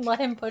didn't let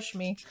him push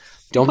me.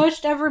 Don't He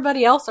pushed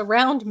everybody else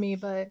around me,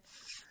 but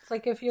it's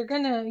like if you're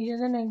gonna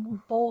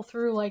bowl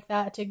through like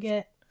that to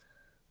get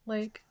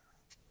like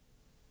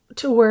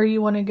to where you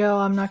want to go,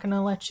 I'm not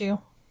gonna let you.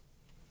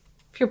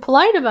 If you're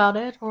polite about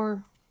it,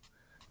 or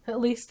at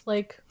least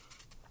like,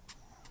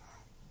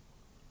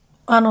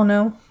 I don't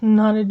know,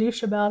 not a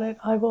douche about it,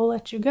 I will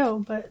let you go,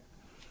 but...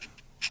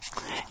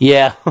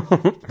 Yeah.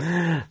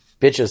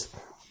 Bitches.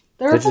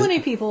 There are plenty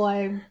of people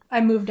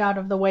I moved out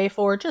of the way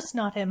for, just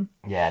not him.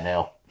 Yeah,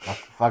 no.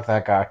 Fuck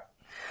that guy.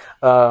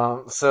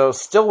 So,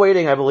 Still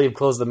Waiting, I believe,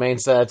 closed the main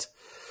set.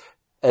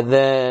 And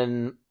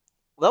then,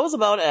 that was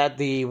about at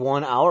the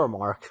 1 hour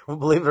mark,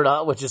 believe it or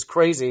not, which is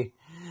crazy.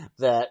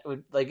 That,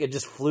 like, it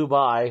just flew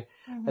by.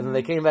 Mm-hmm. And then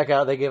they came back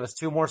out, they gave us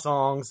 2 more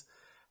songs.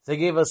 They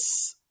gave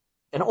us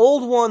an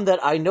old one that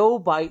I know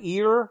by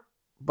ear,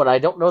 but I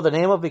don't know the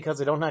name of because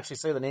they don't actually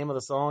say the name of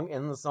the song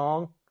in the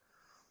song.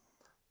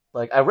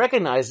 Like, I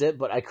recognized it,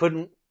 but I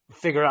couldn't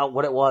figure out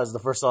what it was, the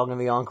first song in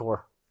the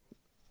encore.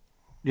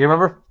 Do you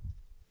remember?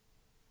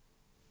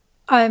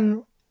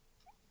 I'm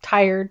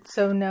tired,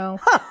 so no.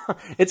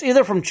 It's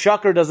either from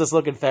Chuck or Does This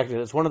Look Infected.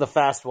 It's one of the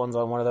fast ones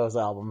on one of those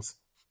albums.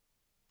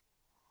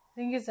 I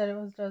think he said it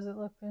was Does It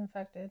Look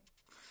Infected.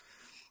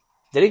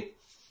 Did he?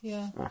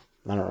 Yeah. Oh,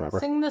 I don't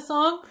remember. Sing the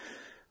song?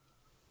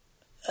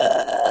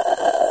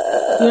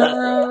 You don't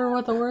remember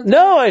what the words are?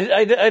 No,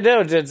 I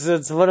don't.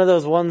 It's one of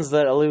those ones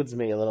that eludes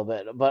me a little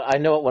bit. But I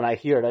know it when I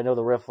hear it. I know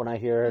the riff when I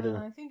hear it. And...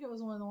 I think it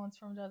was one of the ones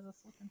from Does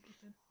This Look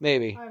Infected.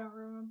 Maybe. I don't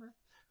remember.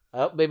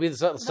 Oh, maybe the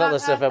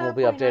Setlist FM will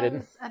be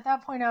updated. At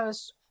that point, I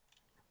was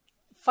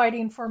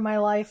fighting for my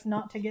life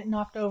not to get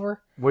knocked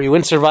over. Were you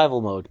in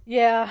survival mode?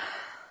 Yeah.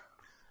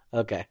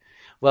 Okay.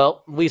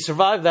 Well, we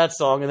survived that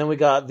song, and then we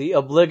got the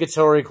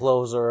obligatory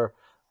closer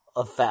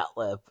of Fat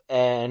Lip,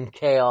 and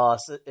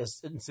chaos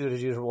ensued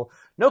as usual.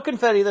 No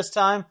confetti this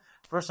time.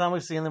 First time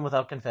we've seen them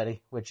without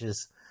confetti, which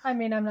is... I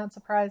mean, I'm not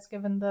surprised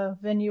given the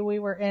venue we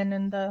were in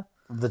and the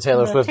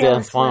Taylor Swift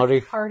dance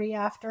party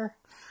after.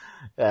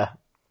 Yeah.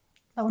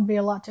 That would be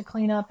a lot to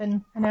clean up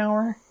in an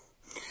hour.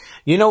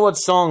 You know what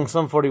song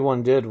Sum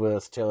 41 did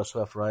with Taylor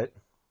Swift, right?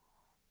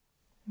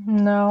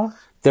 No.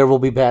 There Will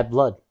Be Bad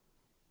Blood.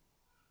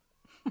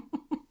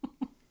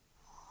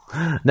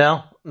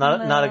 No?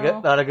 Not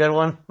a good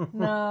one?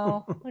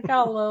 No. I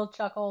got a little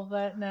chuckle,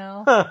 but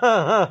no.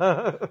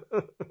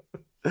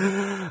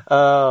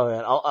 Oh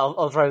man,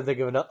 I'll try to think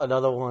of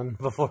another one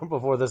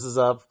before this is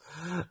up.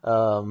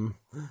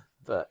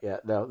 But yeah,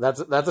 no,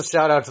 that's a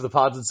shout out to the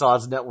Pods and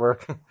Sods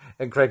Network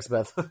and Craig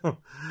Smith.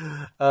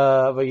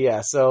 But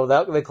yeah,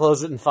 so they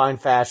closed it in fine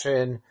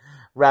fashion,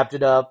 wrapped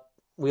it up.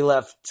 We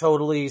left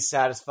totally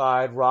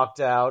satisfied, rocked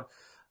out.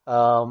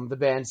 The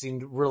band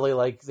seemed really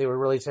like they were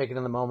really taking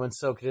in the moment,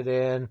 soaking it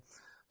in,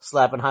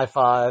 slapping high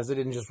fives. They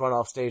didn't just run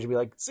off stage and be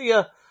like, "See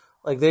ya."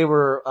 Like they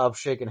were up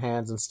shaking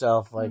hands and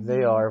stuff. Like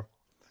they are.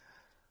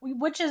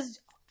 Which is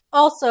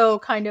also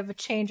kind of a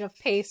change of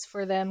pace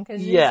for them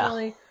because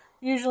usually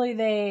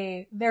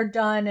they're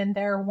done and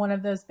they're one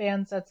of those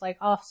bands that's like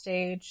off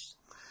stage.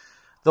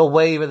 They'll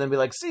wave and then be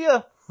like, "See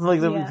ya,"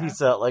 like they'll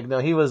peace out. Like no,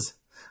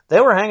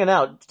 they were hanging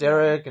out.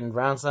 Derek and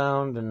Ground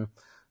Sound and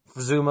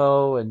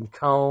Zumo and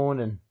Cone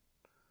and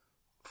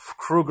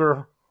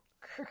Kruger.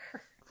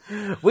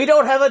 We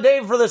don't have a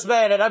name for this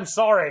band, and I'm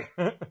sorry.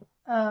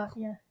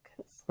 Yeah.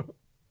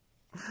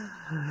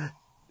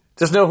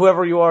 Just know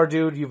whoever you are,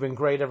 dude, you've been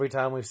great every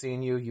time we've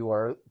seen you. You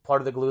are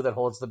part of the glue that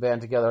holds the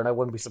band together, and I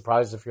wouldn't be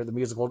surprised if you're the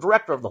musical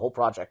director of the whole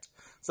project.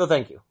 So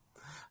thank you.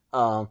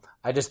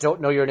 I just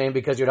don't know your name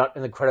because you're not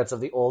in the credits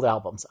of the old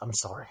albums. I'm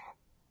sorry.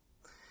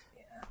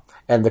 Yeah.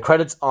 And the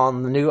credits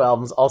on the new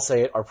albums, I'll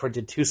say it, are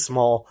printed too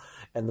small,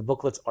 and the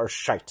booklets are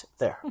shite.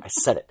 There, I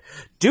said it.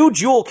 Do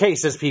jewel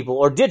cases, people,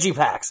 or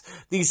digipacks.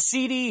 These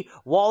CD,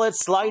 wallet,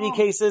 slidey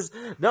cases.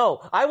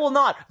 No, I will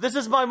not. This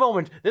is my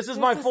moment. This is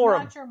my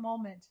forum. This is not your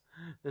moment.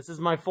 This is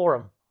my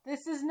forum.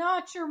 This is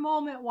not your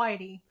moment,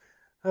 Whitey.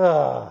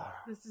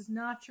 This is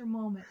not your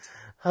moment.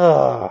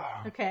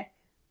 Okay.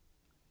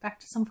 Back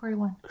to Sum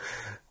 41.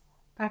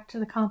 Back to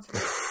the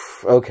concert.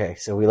 Okay,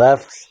 so we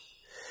left.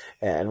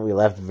 And we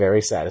left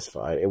very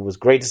satisfied. It was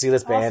great to see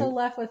this band. Also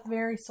left with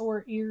very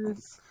sore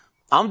ears.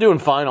 I'm doing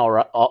fine, all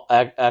right.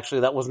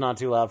 Actually, that was not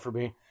too loud for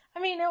me. I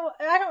mean,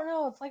 I don't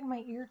know. It's like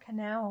my ear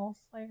canals.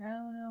 Like, I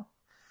don't know.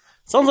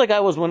 Sounds like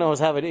I was when I was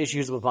having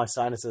issues with my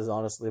sinuses,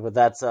 honestly. But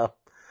that's a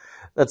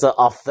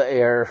off the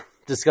air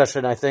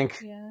discussion, I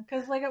think. Yeah,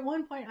 because like at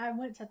one point I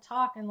went to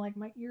talk and like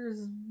my ears,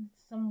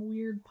 some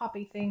weird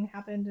poppy thing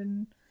happened,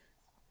 and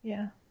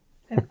yeah,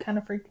 it kind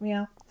of freaked me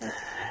out.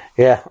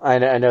 Yeah, I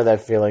know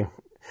that feeling.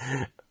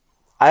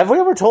 Have we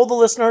ever told the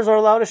listeners our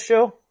loudest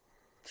show?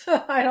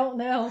 I don't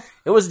know.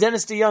 It was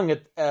Dennis DeYoung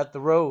at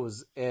the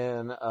Rose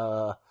in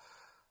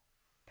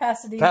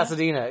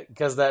Pasadena,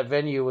 because that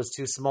venue was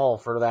too small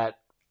for that.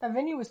 That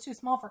venue was too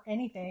small for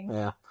anything.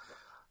 Yeah,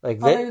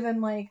 like other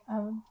than like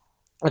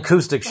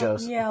acoustic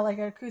shows. Yeah, like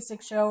an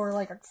acoustic show or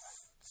like a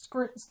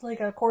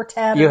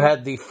quartet. You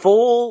had the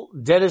full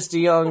Dennis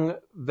DeYoung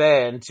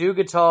band, 2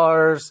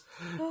 guitars,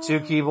 2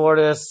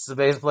 keyboardists, the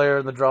bass player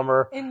and the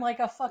drummer. In like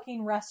a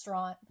fucking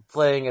restaurant.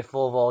 Playing at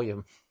full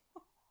volume.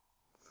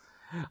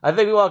 I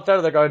think we walked out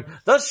of there going,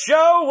 the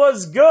show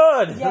was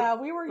good! Yeah,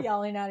 we were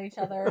yelling at each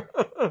other.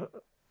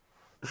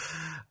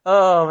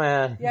 Oh,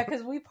 man. Yeah,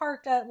 because we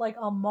parked at like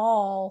a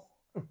mall,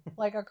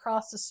 like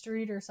across the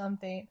street or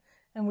something,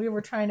 and we were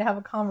trying to have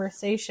a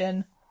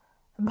conversation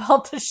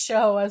about the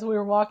show as we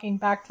were walking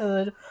back to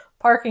the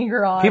parking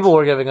garage. People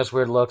were giving us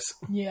weird looks.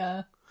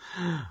 Yeah.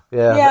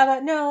 Yeah. Yeah,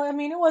 but no, I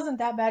mean, it wasn't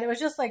that bad. It was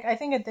just like, I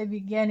think at the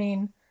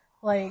beginning,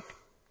 like,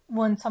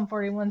 when Sum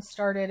 41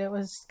 started, it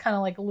was kind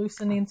of like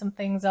loosening some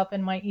things up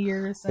in my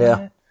ears,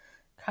 and it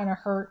kind of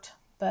hurt,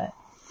 but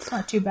it's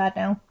not too bad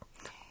now.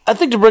 I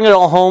think to bring it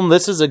all home,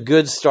 this is a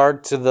good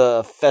start to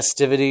the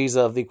festivities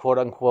of the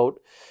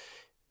quote-unquote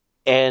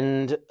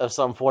end of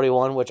Sum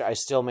 41, which I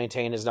still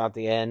maintain is not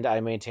the end. I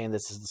maintain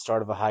this is the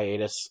start of a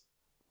hiatus,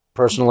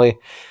 personally.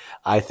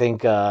 I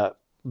think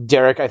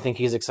Derek, I think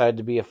he's excited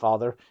to be a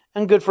father,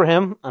 and good for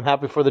him. I'm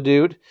happy for the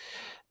dude.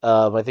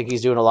 I think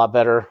he's doing a lot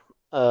better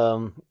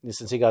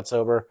since he got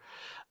sober.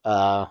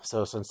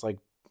 So since like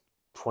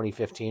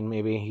 2015,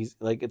 maybe, he's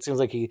like, it seems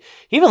like he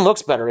even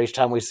looks better each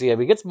time we see him.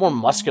 He gets more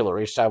muscular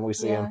each time we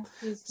see him.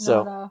 He's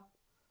so not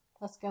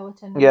a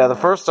skeleton. Yeah, the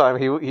first time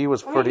he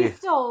was pretty. He's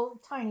still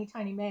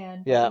tiny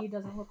man. Yeah, he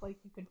doesn't look like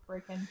you could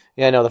break him.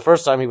 Yeah, no, the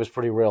first time he was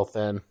pretty real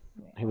thin.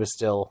 Yeah. He was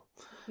still.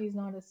 He's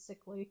not as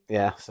sickly.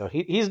 Yeah, so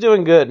he's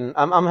doing good, and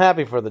I'm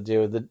happy for the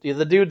dude.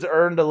 The dude's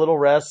earned a little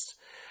rest.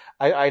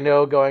 I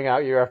know going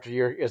out year after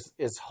year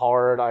is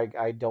hard.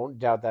 I don't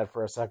doubt that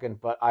for a second,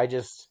 but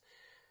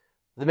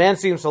the man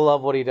seems to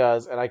love what he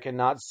does, and I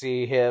cannot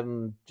see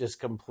him just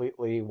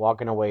completely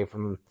walking away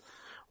from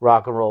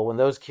rock and roll. When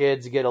those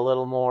kids get a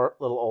little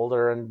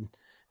older, and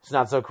it's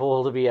not so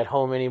cool to be at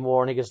home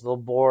anymore, and he gets a little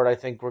bored, I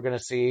think we're going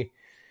to see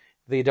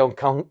the Don't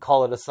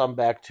Call It a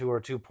Sumback Tour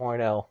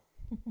 2.0.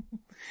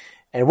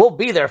 And we'll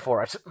be there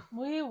for it.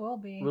 We will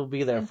be. We'll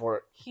be there for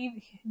it.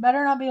 He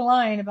better not be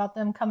lying about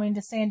them coming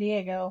to San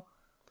Diego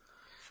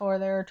for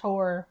their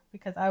tour,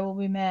 because I will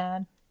be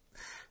mad.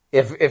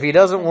 If he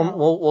doesn't,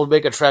 we'll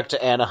make a trek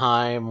to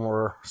Anaheim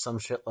or some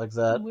shit like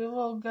that. We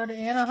will go to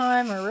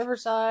Anaheim or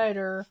Riverside,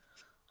 or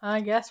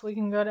I guess we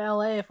can go to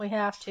LA if we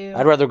have to.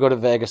 I'd rather go to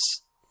Vegas.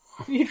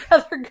 You'd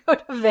rather go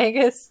to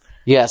Vegas?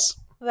 Yes.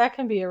 That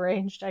can be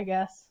arranged, I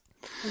guess.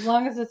 As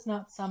long as it's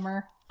not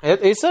summer.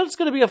 It said it's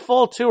going to be a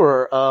fall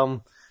tour.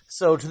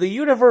 So to the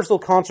Universal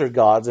Concert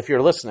Gods, if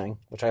you're listening,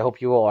 which I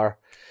hope you are,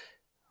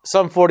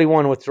 Sum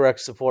 41 with direct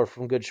support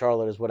from Good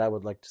Charlotte is what I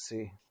would like to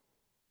see.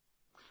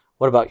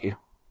 What about you?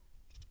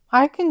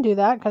 I can do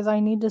that because I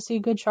need to see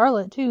Good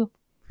Charlotte too.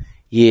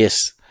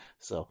 Yes.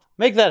 So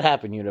make that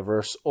happen,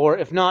 Universe. Or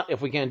if not,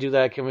 if we can't do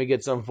that, can we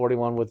get Sum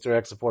 41 with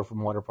direct support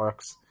from Water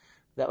Parks?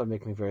 That would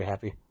make me very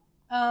happy.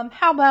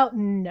 How about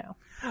no?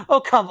 Oh,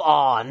 come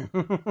on.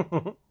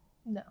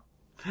 No.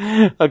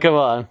 Oh, come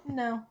on.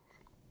 No.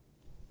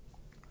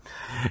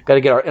 Got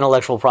to get our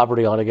intellectual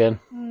property on again.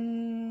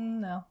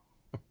 No.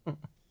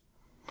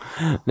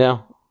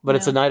 No? But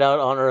it's a night out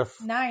on Earth.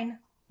 9.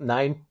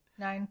 9?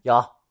 9.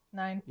 Yeah.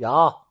 9.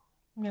 Yeah.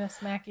 I'm going to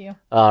smack you.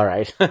 All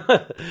right.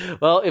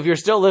 Well, if you're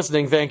still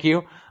listening, thank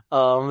you.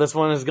 This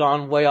one has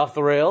gone way off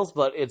the rails,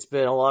 but it's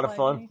been a lot of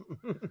fun.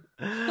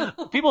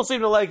 People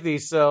seem to like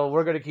these, so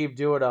we're going to keep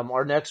doing them.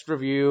 Our next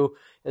review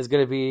is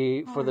going to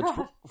be for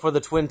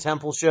the Twin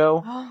Temple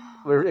show.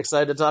 We're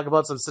excited to talk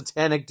about some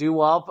satanic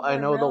doo-wop. I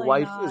know really the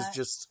wife is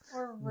just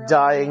really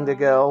dying to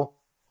go.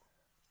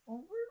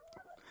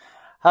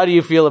 How do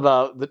you feel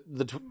about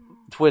the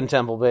Twin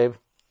Temple, babe?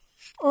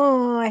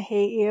 Oh, I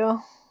hate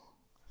you.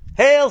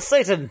 Hail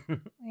Satan!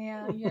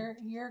 Yeah,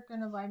 you're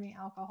gonna buy me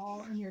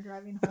alcohol and you're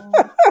driving home.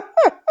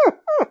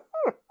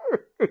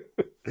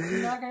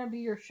 I'm not gonna be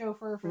your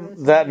chauffeur for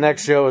this. That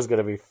next show is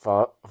gonna be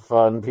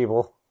fun,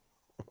 people.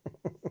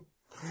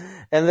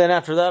 And then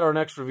after that, our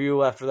next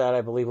review after that,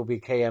 I believe, will be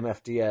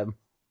KMFDM.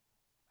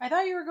 I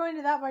thought you were going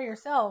to that by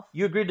yourself.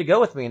 You agreed to go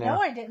with me now.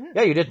 No, I didn't.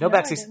 Yeah, you did. No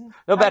backseats.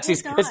 No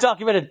backseats. It's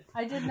documented.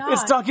 I did not.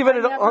 It's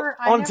documented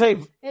on tape.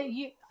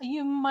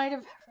 You might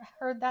have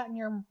heard that in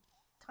your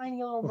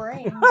tiny little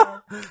brain.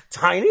 But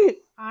Tiny?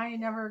 I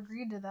never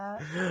agreed to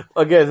that.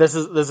 Okay, this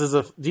is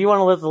a. Do you want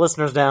to let the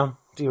listeners down?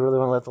 Do you really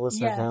want to let the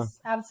listeners down? Yes,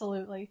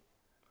 absolutely.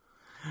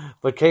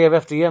 But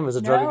KMFDM is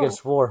a drug No.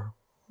 against war.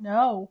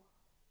 No.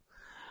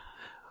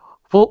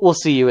 We'll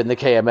see you in the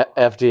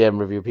KMFDM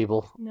review,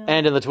 people. No.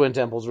 And in the Twin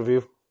Temples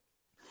review.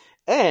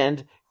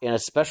 And in a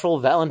special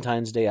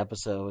Valentine's Day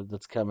episode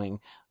that's coming,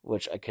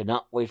 which I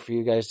cannot wait for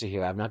you guys to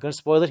hear. I'm not going to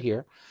spoil it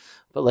here,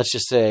 but let's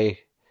just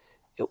say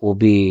it will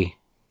be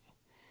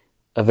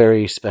a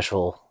very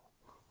special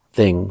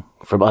thing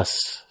from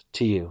us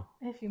to you.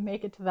 If you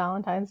make it to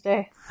Valentine's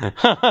Day.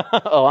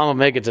 Oh, I'm going to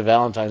make it to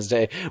Valentine's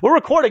Day. We're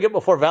recording it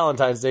before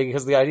Valentine's Day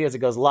because the idea is it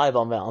goes live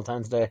on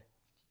Valentine's Day.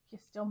 You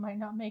still might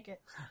not make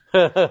it.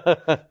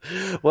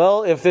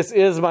 Well, if this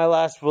is my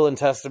last will and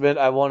testament,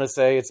 I want to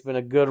say it's been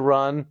a good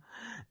run.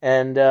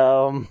 And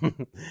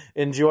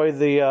enjoy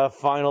the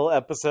final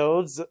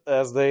episodes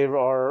as they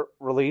are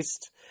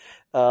released.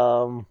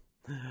 Do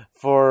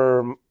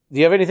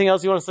you have anything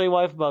else you want to say,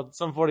 wife, about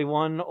Sum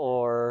 41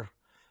 or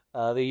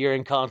the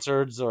year-end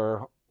concerts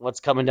or what's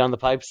coming down the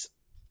pipes?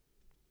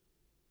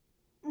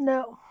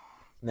 No.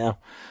 No?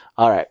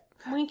 All right.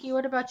 Winky,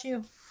 what about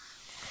you?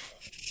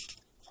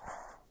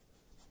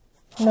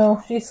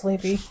 No, she's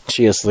sleepy.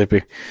 She is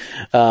sleepy.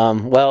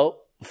 Well,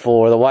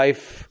 for the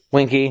wife,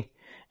 Winky,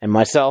 and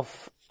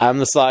myself, I'm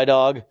the Sly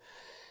Dog.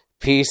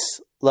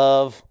 Peace,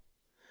 love,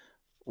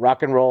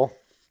 rock and roll.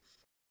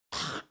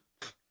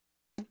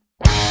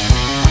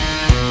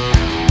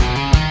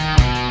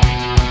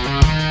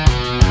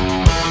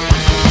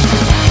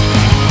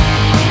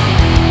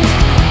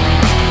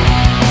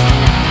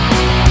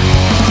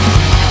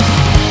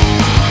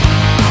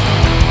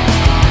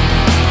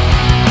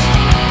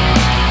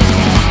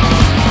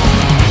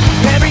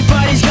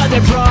 Everybody's got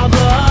their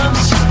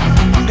problems.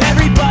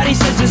 Everybody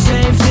says the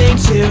same thing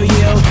to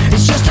you.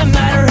 It's just a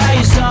matter how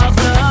you solve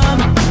them.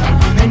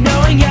 And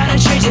knowing how to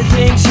change the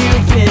things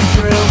you've been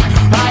through.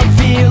 I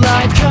feel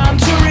I've come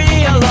to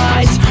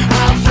realize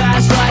how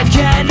fast life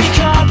can be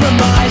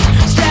compromised.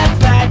 Step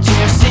back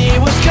to see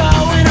what's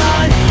going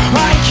on.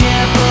 I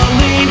can't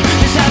believe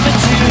this happened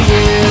to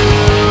you.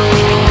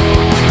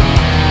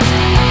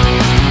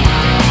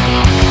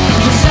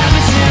 This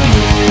happened to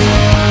you.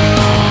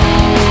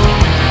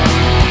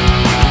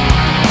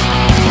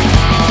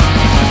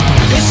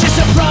 It's just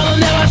a problem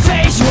that I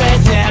face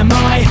with. Am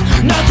I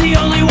not the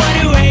only one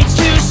who hates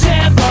to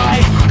stand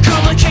by?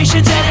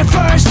 Complications at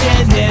first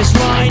in this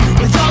line,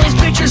 with all these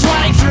pictures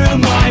running through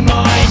my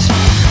mind.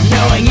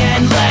 Knowing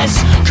endless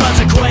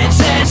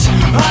consequences,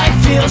 I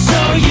feel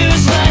so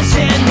useless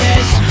in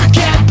this.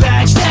 Get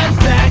back, step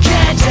back,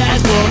 and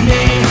death will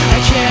me. I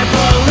can't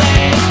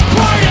believe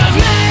part of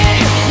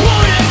me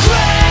won't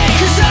agree,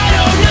 'cause I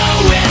don't know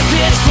if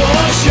it's for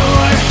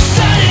sure.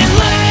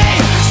 Suddenly,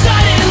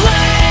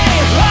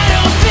 I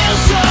don't feel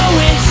so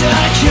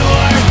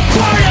insecure.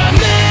 Part of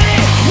me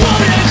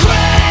won't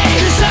agree,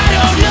 'cause I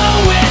don't know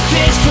if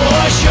it's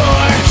for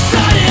sure.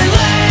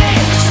 Suddenly,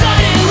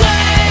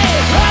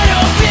 I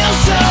don't feel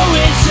so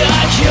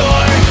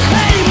insecure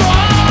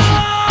anymore.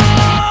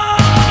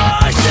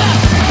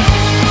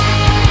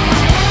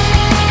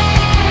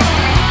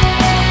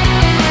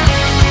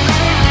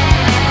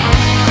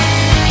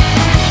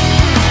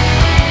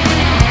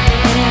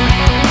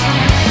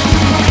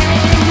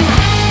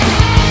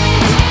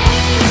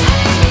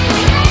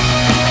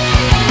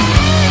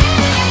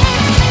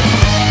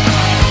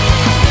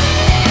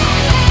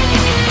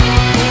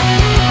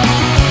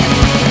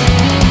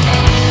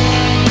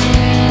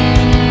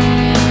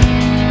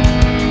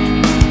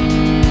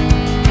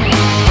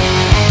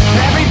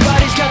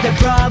 Everybody's got their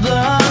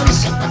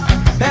problems.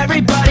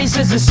 Everybody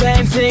says the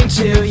same thing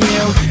to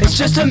you. It's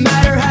just a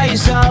matter how you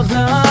solve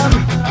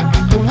them.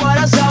 But what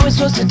else are we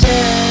supposed to do?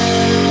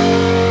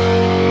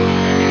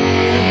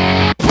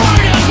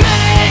 Part of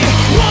me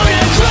won't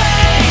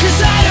agree,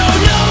 'cause I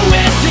don't know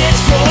if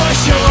it's for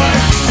sure.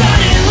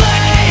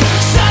 Suddenly,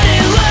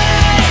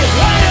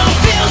 I don't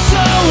feel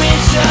so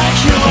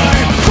insecure.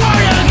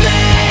 Part of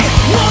me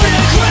won't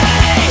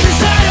agree,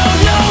 'cause I don't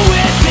know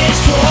if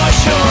it's for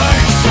sure.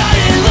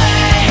 Suddenly,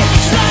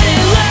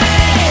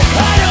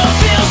 I don't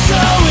feel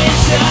so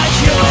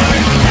insecure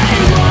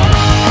anymore.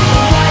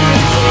 Why do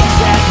things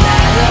that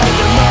matter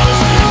the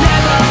most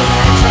never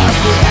end up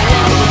the way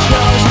we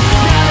chose?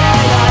 Now that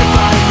I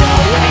find no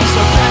way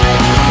so bad,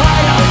 I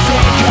don't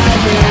think I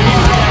really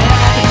want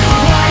ahead.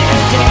 Why do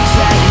things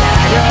that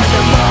matter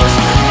the most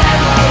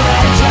never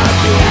end up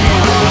the way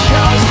we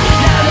chose?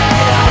 Now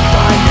that I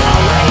find no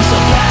way so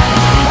bad,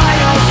 I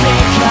don't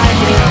think I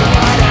really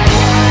want ahead.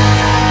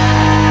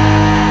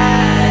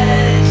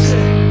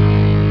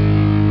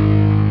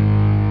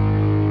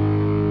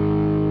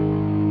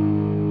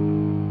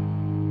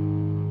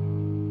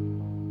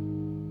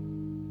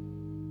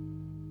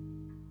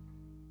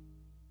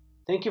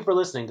 Thank you for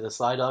listening to the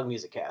Sly Dog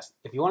Music Cast.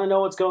 If you want to know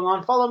what's going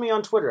on, follow me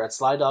on Twitter at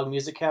Sly Dog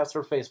Music Cast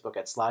or Facebook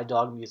at Sly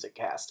Dog Music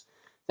Cast.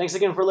 Thanks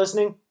again for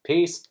listening.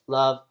 Peace,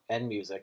 love, and music.